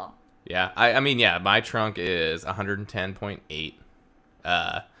muscle. Yeah, I mean, yeah, my trunk is 110.8.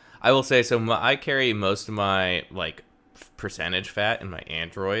 I will say, so I carry most of my, like, percentage fat in my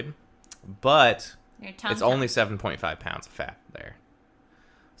Android, but it's only 7.5 pounds of fat there.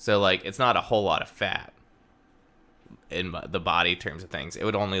 So, like, it's not a whole lot of fat in the body terms of things. It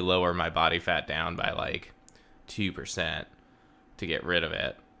would only lower my body fat down by, like, 2% to get rid of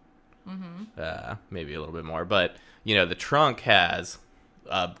it. Mm-hmm. Maybe a little bit more. But, you know, the trunk has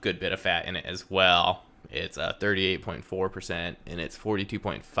a good bit of fat in it as well. It's 38.4%, and it's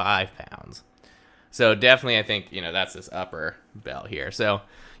 42.5 pounds. So definitely, I think, you know, that's this upper belt here. So,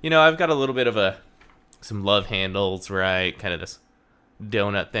 you know, I've got a little bit of some love handles, right? Kind of this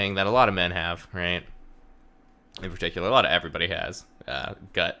donut thing that a lot of men have, right? In particular, a lot of everybody has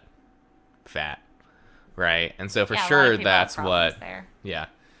gut fat, right? And so for sure, that's what,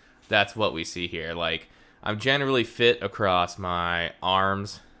 that's what we see here. Like, I'm generally fit across my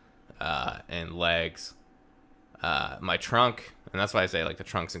arms and legs, my trunk, and that's why I say, like, the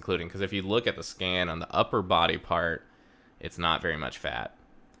trunk's including, because if you look at the scan on the upper body part, it's not very much fat,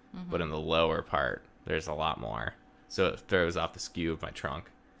 but in the lower part, there's a lot more, so it throws off the skew of my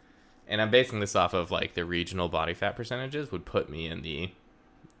trunk. And I'm basing this off of, like, the regional body fat percentages would put me in the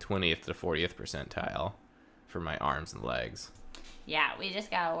 20th to 40th percentile for my arms and legs. Yeah, we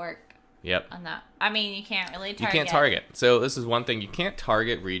just gotta work. Yep. On that. I mean, you can't really target. You can't target. So this is one thing. You can't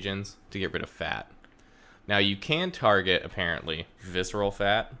target regions to get rid of fat. Now, you can target, apparently, visceral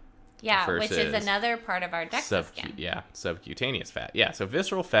fat. Yeah, which is another part of our DEXA scan. Yeah, subcutaneous fat. Yeah, so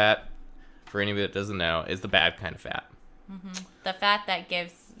visceral fat, for anybody that doesn't know, is the bad kind of fat. Mm-hmm. The fat that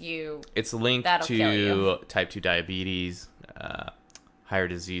gives you... It's linked to type 2 diabetes, higher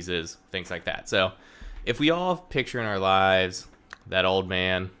diseases, things like that. So if we all picture in our lives that old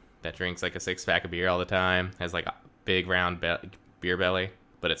man that drinks like a 6-pack of beer all the time, has like a big round beer belly,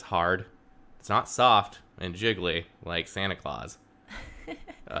 but it's hard. It's not soft and jiggly like Santa Claus.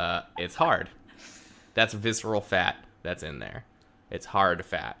 It's hard. That's visceral fat that's in there. It's hard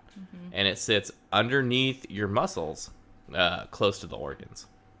fat. And it sits underneath your muscles, close to the organs.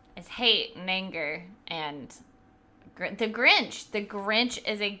 It's hate and anger and the Grinch. The Grinch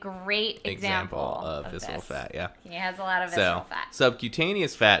is a great example of visceral fat. Yeah, he has a lot of visceral fat.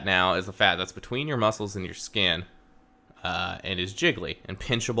 Subcutaneous fat now is the fat that's between your muscles and your skin, and is jiggly and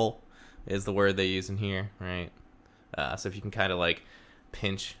pinchable, is the word they use in here, right? So if you can kind of like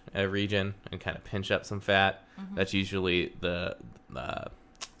pinch a region and kind of pinch up some fat, that's usually the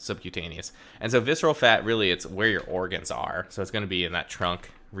subcutaneous. And so visceral fat, really, it's where your organs are. So it's going to be in that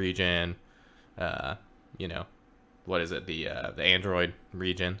trunk region, you know, what is it, the android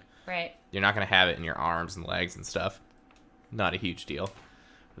region. Right. You're not going to have it in your arms and legs and stuff. Not a huge deal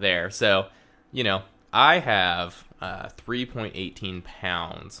there. So, you know, I have 3.18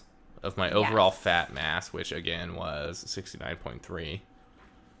 pounds of my overall fat mass, which again was 69.3,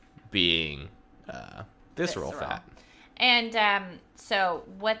 being visceral fat. And so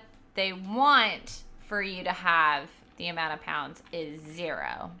what they want for you to have the amount of pounds is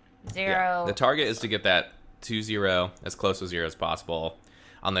 0. Yeah. The target is to get that to 0, as close to 0 as possible.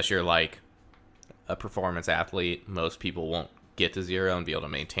 Unless you're like a performance athlete, most people won't get to 0 and be able to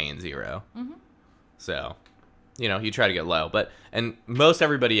maintain 0. So, you know, you try to get low. And most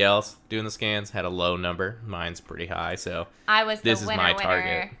everybody else doing the scans had a low number. Mine's pretty high, so I was this the is winner, my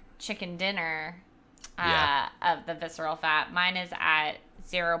target. Chicken dinner of the visceral fat. Mine is at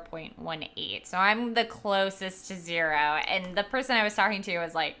 0.18. So I'm the closest to 0. And the person I was talking to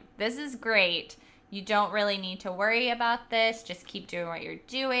was like, this is great. You don't really need to worry about this. Just keep doing what you're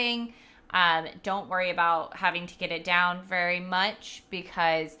doing. Don't worry about having to get it down very much,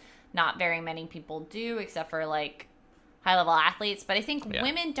 because not very many people do, except for like high-level athletes. But I think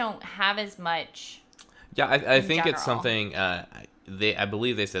women don't have as much. Yeah, I think it's something. I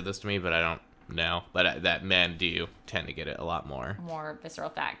believe they said this to me, but I don't know. But that men do tend to get it a lot more. More visceral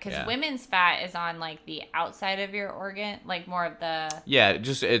fat, because women's fat is on like the outside of your organ, like more of the. Yeah,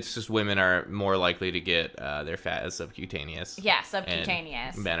 it's just women are more likely to get their fat as subcutaneous. Yeah,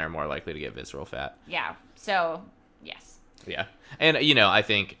 subcutaneous. And men are more likely to get visceral fat. Yeah. So yes. Yeah, and you know, I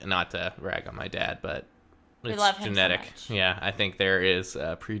think, not to rag on my dad, but it's we love him genetic. So much. Yeah, I think there is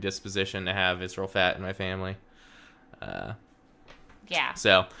a predisposition to have visceral fat in my family. Yeah.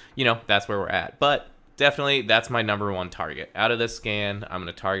 So, you know, that's where we're at. But definitely, that's my number one target. Out of this scan, I'm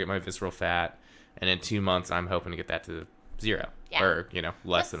going to target my visceral fat. And in 2 months, I'm hoping to get that to 0. Yeah. Or,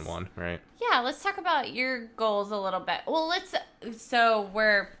 less than 1, right? Yeah, let's talk about your goals a little bit. Well, so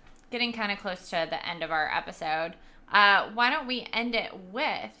we're getting kind of close to the end of our episode. Why don't we end it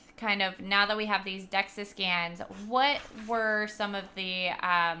with kind of, now that we have these DEXA scans, what were some of the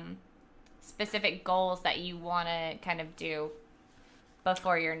specific goals that you want to kind of do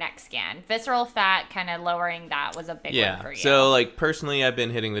before your next scan? Visceral fat, kind of lowering that was a big one for you. So, like, personally, I've been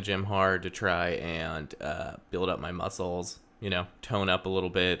hitting the gym hard to try and build up my muscles, tone up a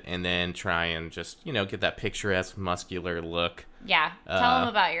little bit, and then try and just, get that picturesque muscular look. Yeah. Tell them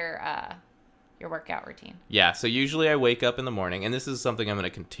about your workout routine. Yeah. So usually I wake up in the morning, and this is something I'm going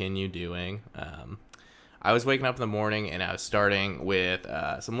to continue doing. I was waking up in the morning, and I was starting with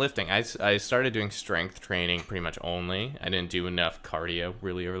some lifting. I started doing strength training pretty much only. I didn't do enough cardio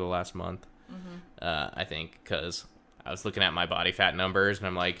really over the last month. I think because I was looking at my body fat numbers, and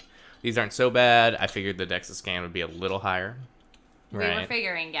I'm like, these aren't so bad. I figured the DEXA scan would be a little higher. Right. We were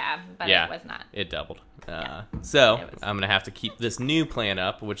figuring, but yeah, it was not. It doubled. So I'm going to have to keep this new plan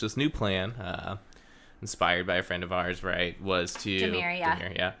up, which this new plan, inspired by a friend of ours, right, was to...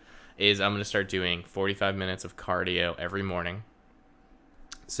 Demir, is I'm going to start doing 45 minutes of cardio every morning.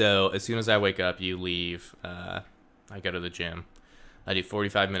 So as soon as I wake up, you leave, I go to the gym. I do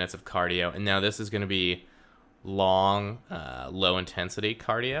 45 minutes of cardio. And now this is going to be long, low-intensity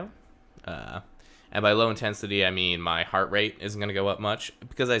cardio. And by low intensity, I mean my heart rate isn't going to go up much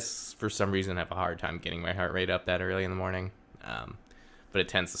because I, for some reason, have a hard time getting my heart rate up that early in the morning. But it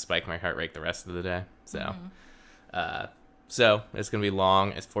tends to spike my heart rate the rest of the day. So, so it's going to be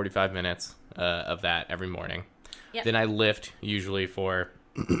long. It's 45 minutes of that every morning. Yep. Then I lift usually for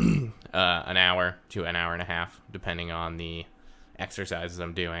an hour to an hour and a half, depending on the exercises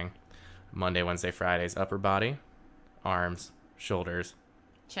I'm doing. Monday, Wednesday, Fridays, upper body, arms, shoulders,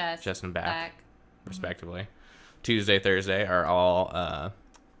 chest and back. Respectively. Tuesday, Thursday are all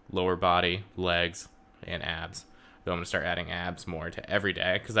lower body, legs, and abs. So I'm going to start adding abs more to every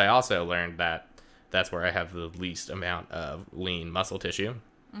day because I also learned that that's where I have the least amount of lean muscle tissue.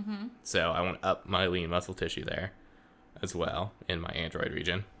 So I want to up my lean muscle tissue there as well in my android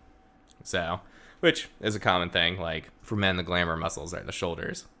region. So, which is a common thing. Like for men, the glamour muscles are the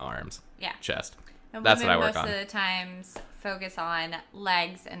shoulders, arms, chest. And that's what I work on. Most of the times focus on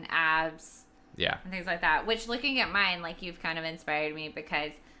legs and abs. Yeah. And things like that. Which, looking at mine, like, you've kind of inspired me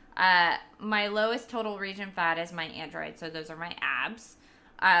because my lowest total region fat is my android. So those are my abs,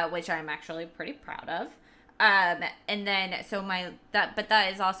 which I'm actually pretty proud of. And then, so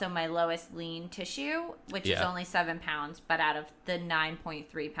that is also my lowest lean tissue, which is only 7 pounds, but out of the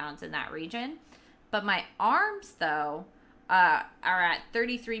 9.3 pounds in that region. But my arms, though, are at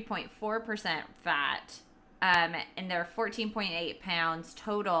 33.4% fat, and they're 14.8 pounds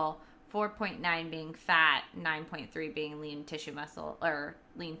total. 4.9 being fat, 9.3 being lean tissue muscle or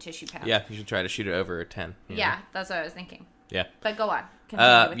lean tissue pounds. Yeah, you should try to shoot it over 10. Yeah, that's what I was thinking. Yeah. But go on.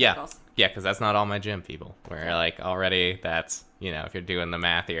 Continue with your goals. Yeah, because that's not all my gym people. Where like already that's, if you're doing the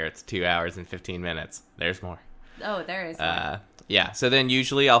math here, it's 2 hours and 15 minutes. There's more. Oh, there is more. Yeah, so then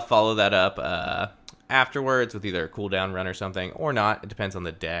usually I'll follow that up afterwards with either a cool down run or something, or not. It depends on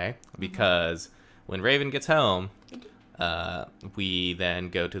the day. Because when Raven gets home, we then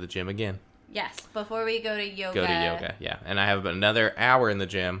go to the gym again. Yes, before we go to yoga. Yeah. And I have another hour in the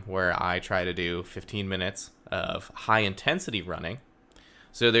gym where I try to do 15 minutes of high-intensity running.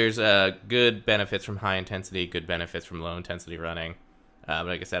 So there's good benefits from high intensity, good benefits from low intensity running. But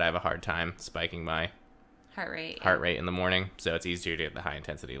like I said, I have a hard time spiking my heart rate in the morning, so it's easier to get the high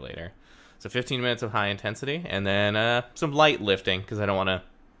intensity later. So 15 minutes of high intensity, and then some light lifting, because I don't want to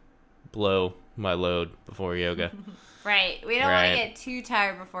blow my load before yoga. Right. We don't want to get too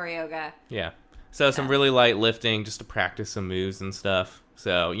tired before yoga. Yeah. So some really light lifting just to practice some moves and stuff.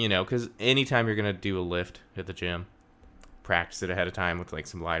 So, because anytime you're going to do a lift at the gym, practice it ahead of time with like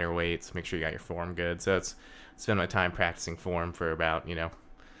some lighter weights. Make sure you got your form good. So spend my time practicing form for about,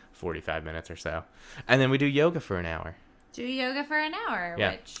 45 minutes or so. And then we do yoga for an hour. Do yoga for an hour.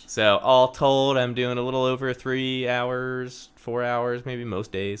 Yeah. So all told, I'm doing a little over 3 hours, 4 hours, maybe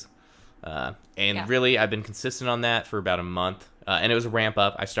most days. Really, I've been consistent on that for about a month. And it was a ramp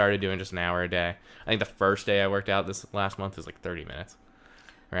up. I started doing just an hour a day. I think the first day I worked out this last month was like 30 minutes.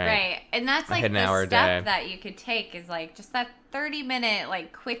 Right. And that's like the step that you could take is like just that 30-minute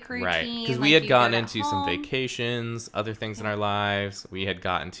like quick routine. Right. Because we had gotten into some vacations, other things in our lives. We had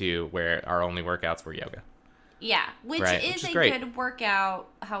gotten to where our only workouts were yoga. Yeah. Which is a good workout.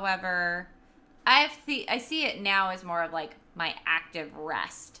 However, I see it now as more of like my active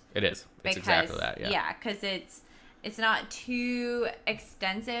rest. It is. It's exactly that. Yeah. Yeah, because it's not too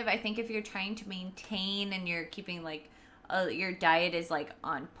extensive. I think if you're trying to maintain and you're keeping like your diet is like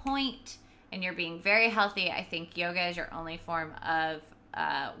on point and you're being very healthy, I think yoga is your only form of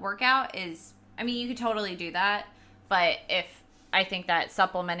workout. I mean, you could totally do that, but I think that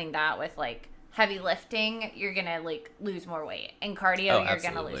supplementing that with like heavy lifting, you're gonna like lose more weight, and cardio, you're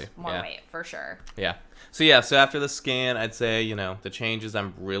gonna lose more weight for sure. Yeah. So after the scan, I'd say, the changes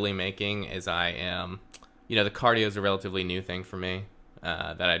I'm really making is I am, the cardio is a relatively new thing for me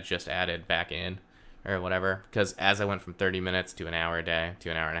that I just added back in or whatever, because as I went from 30 minutes to an hour a day to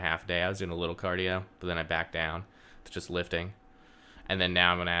an hour and a half a day, I was doing a little cardio, but then I backed down to just lifting, and then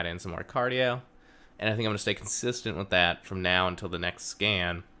now I'm gonna add in some more cardio, and I think I'm gonna stay consistent with that from now until the next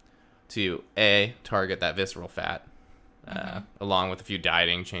scan to target that visceral fat, along with a few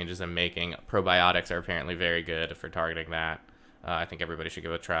dieting changes I'm making. Probiotics are apparently very good for targeting that. I think everybody should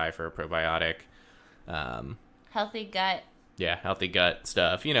give it a try for a probiotic. Healthy gut. Yeah, healthy gut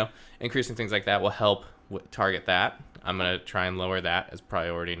stuff. Increasing things like that will help target that. I'm going to try and lower that as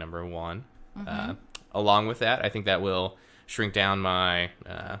priority number one. Along with that, I think that will shrink down my,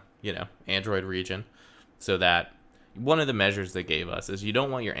 android region, so that one of the measures they gave us is you don't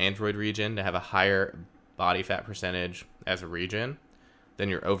want your android region to have a higher body fat percentage as a region than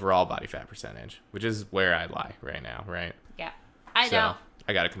your overall body fat percentage, which is where I lie right now, right? Yeah. I don't.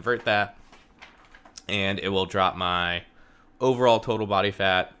 I got to convert that, and it will drop my overall total body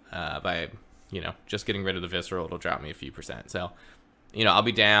fat by, just getting rid of the visceral. It'll drop me a few percent. So, I'll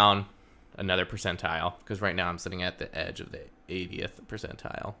be down another percentile, because right now I'm sitting at the edge of the 80th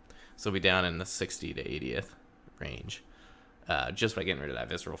percentile. So I'll be down in the 60 to 80th range, just by getting rid of that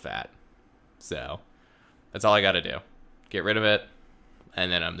visceral fat. So that's all I got to do. Get rid of it,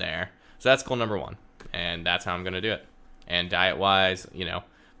 and then I'm there. So that's goal number one, and that's how I'm going to do it. And diet-wise,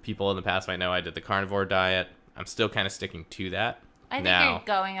 people in the past might know I did the carnivore diet. I'm still kind of sticking to that. I think you're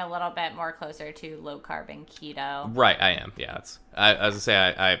going a little bit more closer to low-carb and keto. Right, I am. Yeah, as I say,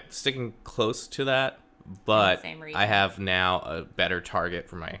 I'm sticking close to that, but I have now a better target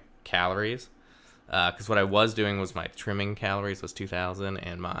for my calories. Because what I was doing was my trimming calories was 2,000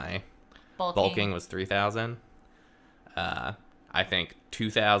 and my bulking was 3,000. I think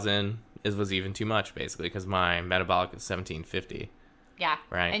 2,000 was even too much, basically, because my metabolic is 1,750. Yeah.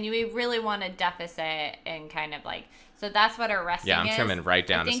 Right. And you really want to deficit and kind of like, so that's what our resting is. Yeah, I'm trimming right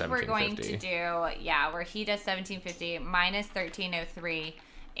down to 1,750. I think we're going to do, where he does 1,750, minus 1,303.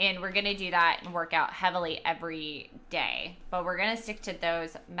 And we're going to do that and work out heavily every day. But we're going to stick to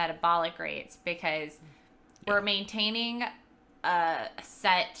those metabolic rates because we're maintaining a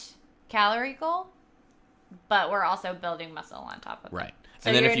set calorie goal, but we're also building muscle on top of it. Right. So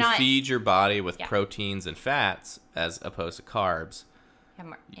and then if you feed your body with proteins and fats as opposed to carbs, you have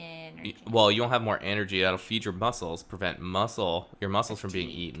more energy. Well, you'll have more energy. That'll feed your muscles, prevent your muscles from being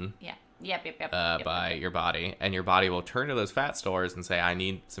eaten. Yeah. By your body, and your body will turn to those fat stores and say, I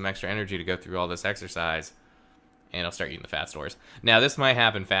need some extra energy to go through all this exercise, and it'll start eating the fat stores. Now, this might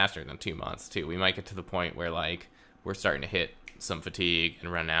happen faster than 2 months, too. We might get to the point where, we're starting to hit some fatigue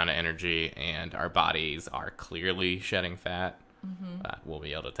and run out of energy, and our bodies are clearly shedding fat. We'll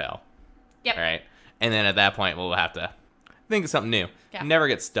be able to tell. Yep. All right? And then at that point, we'll have to think of something new. Yeah. Never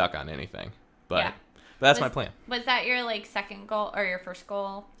get stuck on anything. But that's my plan. Was that your, second goal or your first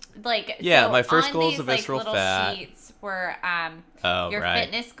goal? My first goal is the visceral fat. Sheets were your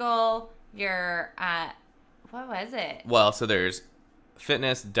fitness goal, your what was it? Well, so there's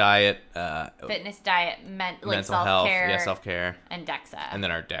fitness, diet, mental self-care, health, self-care, and DEXA, and then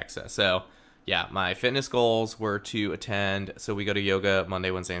our DEXA. So my fitness goals were to attend. So we go to yoga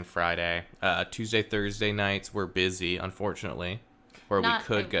Monday, Wednesday, and Friday. Tuesday, Thursday nights we're busy, unfortunately, where we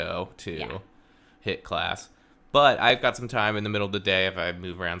could go to HIIT class. But I've got some time in the middle of the day if I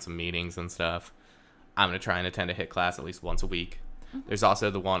move around some meetings and stuff. I'm going to try and attend a HIIT class at least once a week. There's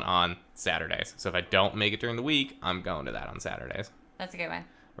also the one on Saturdays. So if I don't make it during the week, I'm going to that on Saturdays. That's a good one.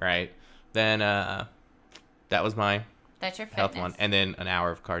 Right. Then that was my That's your health one. And then an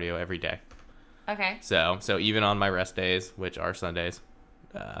hour of cardio every day. Okay. So even on my rest days, which are Sundays,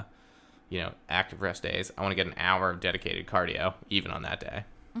 active rest days, I want to get an hour of dedicated cardio even on that day.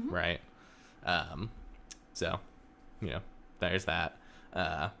 Right. So, there's that.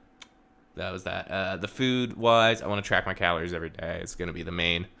 That was that. The food wise, I want to track my calories every day. It's going to be the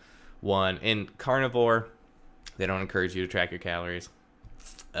main one. In carnivore, they don't encourage you to track your calories.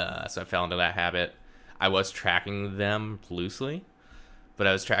 So I fell into that habit. I was tracking them loosely, but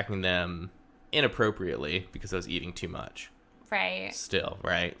I was tracking them inappropriately because I was eating too much. Right. Still,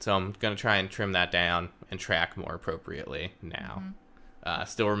 right? So I'm going to try and trim that down and track more appropriately now.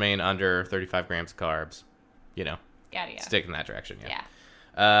 Still remain under 35 grams of carbs. Stick in that direction.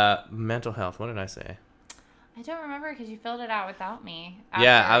 Yeah. Mental health. What did I say? I don't remember because you filled it out without me.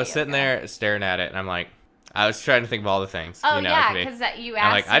 Yeah, I after was sitting yoga. there staring at it, and I'm like, I was trying to think of all the things. Oh, you know, yeah, it could be- because you I'm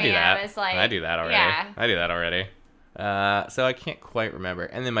asked like, I do me. that. I was like, I do that already. Yeah. I do that already. So I can't quite remember.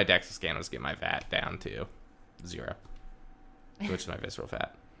 And then my DEXA scan was get my VAT down to 0, which is my visceral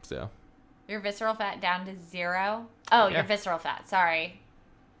fat. So Your visceral fat down to 0? Oh, Yeah. your visceral fat. Sorry.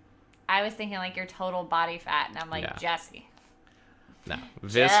 I was thinking like your total body fat, and I'm like, No. Jesse. no,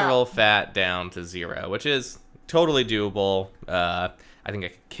 visceral fat down to 0, which is totally doable. I think I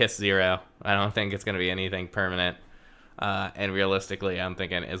could kiss 0. I don't think it's going to be anything permanent. And realistically, I'm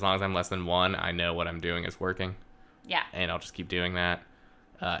thinking as long as I'm less than 1, I know what I'm doing is working. Yeah. And I'll just keep doing that.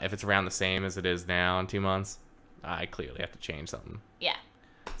 If it's around the same as it is now in 2 months, I clearly have to change something. Yeah.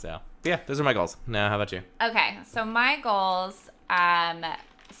 So, yeah, those are my goals. Now, how about you? Okay, so my goals,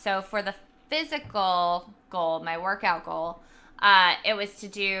 so for the physical goal, my workout goal, it was to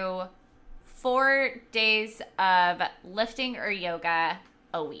do 4 days of lifting or yoga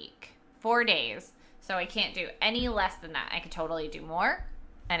a week. 4 days. So I can't do any less than that. I could totally do more,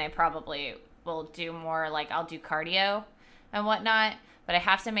 and I probably will do more, like I'll do cardio and whatnot, but I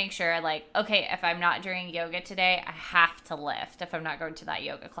have to make sure, like, okay, if I'm not doing yoga today, I have to lift if I'm not going to that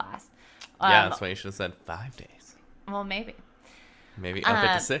yoga class. Yeah, that's why you should have said 5 days. Well, maybe. Maybe up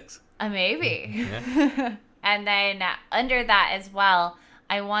it to 6. Maybe. Yeah. And then under that as well,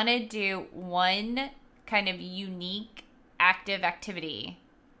 I want to do one kind of unique active activity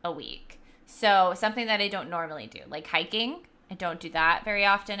a week. So something that I don't normally do, like hiking. I don't do that very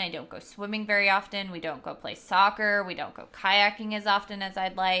often. I don't go swimming very often. We don't go play soccer. We don't go kayaking as often as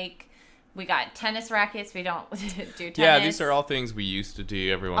I'd like. We got tennis rackets. We don't do tennis. Yeah, these are all things we used to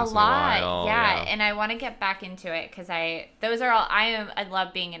do every once in a while. Yeah, and I want to get back into it because I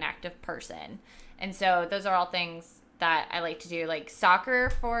love being an active person. And so those are all things that I like to do. Like soccer,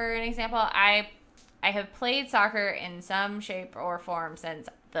 for an example, I have played soccer in some shape or form since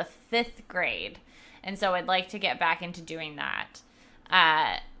the 5th grade. And so I'd like to get back into doing that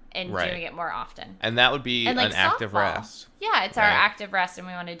and doing it more often. And that would be And, like, an active softball. rest. Yeah, it's our active rest, and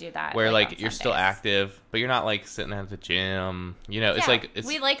we want to do that. Where, on like, you're still Sundays. active, but you're not, like, sitting at the gym. You know, it's Yeah, like...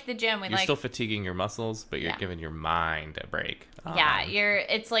 we like the gym. You're still fatiguing your muscles, but you're giving your mind a break. Yeah,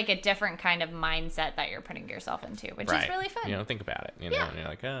 it's like a different kind of mindset that you're putting yourself into, which is really fun. You know, think about it. You know, and you're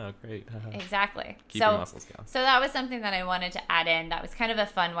like, oh, great. Exactly. Keep your muscles going. So that was something that I wanted to add in. That was kind of a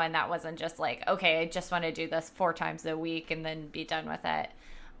fun one. That wasn't just like, okay, I just want to do this 4 times a week and then be done with it.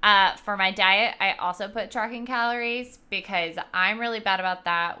 For my diet, I also put tracking calories because I'm really bad about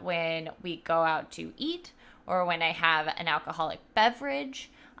that when we go out to eat or when I have an alcoholic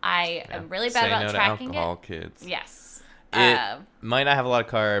beverage. I am really bad about tracking it. Say no to alcohol, kids. Yes. It might not have a lot of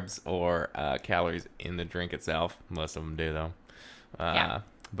carbs or calories in the drink itself. Most of them do, though.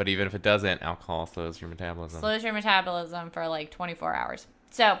 But even if it doesn't, alcohol slows your metabolism. Slows your metabolism for like 24 hours.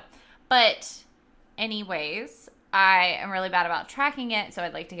 So, but anyways, I am really bad about tracking it, so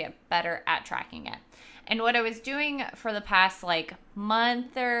I'd like to get better at tracking it. And what I was doing for the past like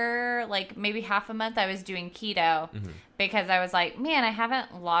month or like maybe half a month, I was doing keto because I was like, man, I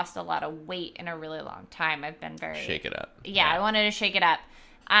haven't lost a lot of weight in a really long time. I've been very... Shake it up. Yeah, I wanted to shake it up.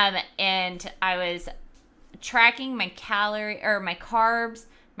 And I was tracking my my carbs,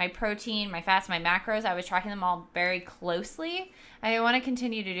 my protein, my fats, my macros. I was tracking them all very closely. I want to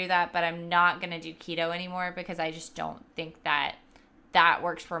continue to do that, but I'm not going to do keto anymore because I just don't think that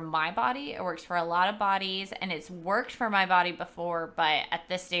works for my body. It works for a lot of bodies, and it's worked for my body before, but at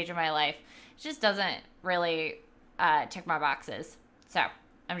this stage of my life, it just doesn't really tick my boxes. So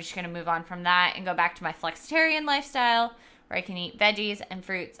I'm just going to move on from that and go back to my flexitarian lifestyle where I can eat veggies and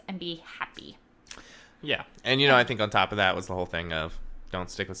fruits and be happy. Yeah. And, you know, I think on top of that was the whole thing of don't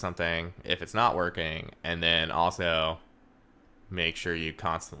stick with something if it's not working, and then also make sure you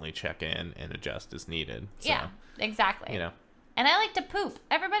constantly check in and adjust as needed. So, yeah, exactly. You know. And I like to poop.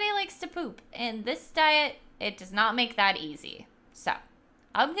 Everybody likes to poop. And this diet, it does not make that easy. So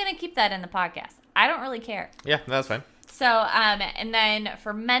I'm going to keep that in the podcast. I don't really care. Yeah, that's fine. So, and then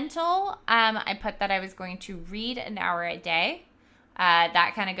for mental, I put that I was going to read an hour a day.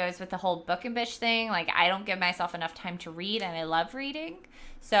 That kind of goes with the whole book and bitch thing. Like, I don't give myself enough time to read, and I love reading.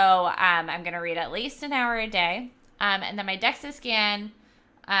 So, I'm going to read at least an hour a day. And then my DEXA scan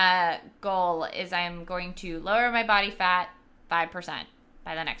goal is I'm going to lower my body fat 5%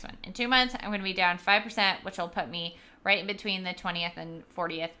 by the next one. In 2 months, I'm going to be down 5%, which will put me right in between the 20th and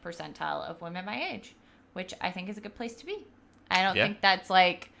 40th percentile of women my age, which I think is a good place to be. I don't think that's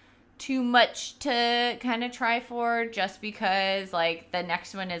like too much to kind of try for just because like the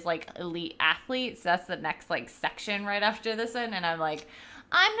next one is like elite athletes. That's the next like section right after this one. And I'm like,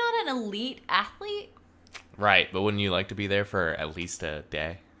 I'm not an elite athlete. Right, but wouldn't you like to be there for at least a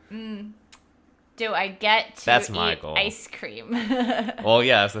day? Do I get to That's my eat goal. ice cream? Well,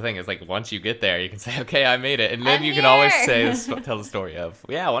 yeah, that's the thing. It's like once you get there, you can say, "Okay, I made it," and then I'm you can always here. tell the story of,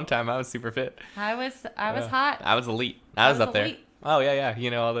 "Yeah, one time I was super fit. I was hot. I was elite. I was up there." elite. Oh yeah.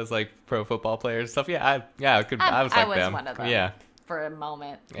 You know all those like pro football players and stuff. Yeah, I was like them. one of them. Yeah, For a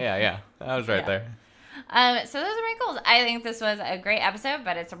moment. yeah. I was right Yeah. there. So those are my goals. I think this was a great episode,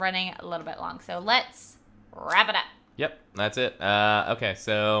 but it's running a little bit long. So let's wrap it up. Yep, that's it. Okay,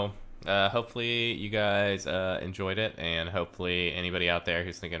 so hopefully you guys enjoyed it, and hopefully anybody out there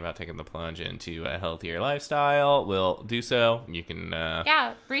who's thinking about taking the plunge into a healthier lifestyle will do so. You can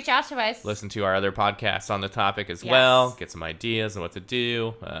Reach out to us. listen to our other podcasts on the topic as Yes. well, get some ideas on what to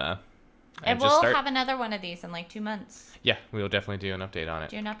do. And just we'll start. have another one of these in like 2 months. Yeah, we will definitely do an update on it.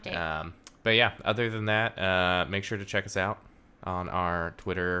 Do an update. But yeah, other than that, make sure to check us out on our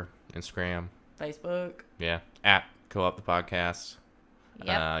Twitter, Instagram. Facebook. Yeah, at Co-op the Podcast.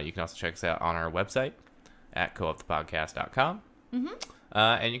 Yep. You can also check us out on our website at coopthepodcast.com. Mm-hmm.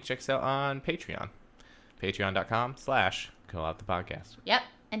 And you can check us out on Patreon. Patreon.com/coopthepodcast. Yep.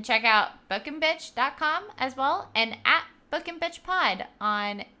 And check out bookandbitch.com as well, and at bookandbitchpod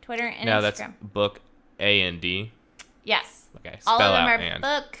on Twitter and No, Instagram. that's book A and D. Yes. Okay, All spell of them out are and.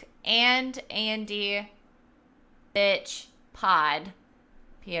 book and A&D bitch pod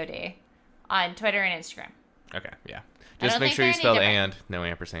P-O-D on Twitter and Instagram. Okay, yeah. I Just don't make think sure you they're spell any and, no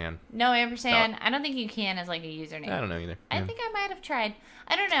ampersand. No ampersand. I don't think you can as like a username. I don't know either. I Yeah. think I might have tried.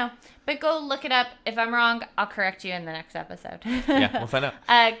 I don't know. But go look it up. If I'm wrong, I'll correct you in the next episode. Yeah, we'll find out.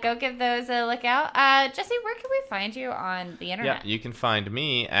 Go give those a look out. Jesse, where can we find you on the Yeah, internet? you can find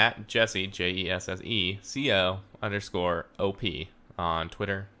me at Jesse, JESSECO_OP on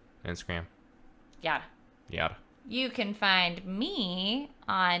Twitter, Instagram. Yeah. Yada. You can find me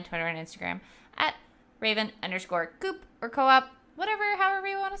on Twitter and Instagram at Raven_Coop or Co-op, however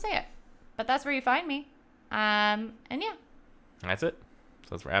you want to say it. But that's where you find me. And yeah. That's it. So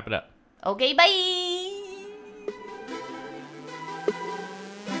let's wrap it up. Okay, bye.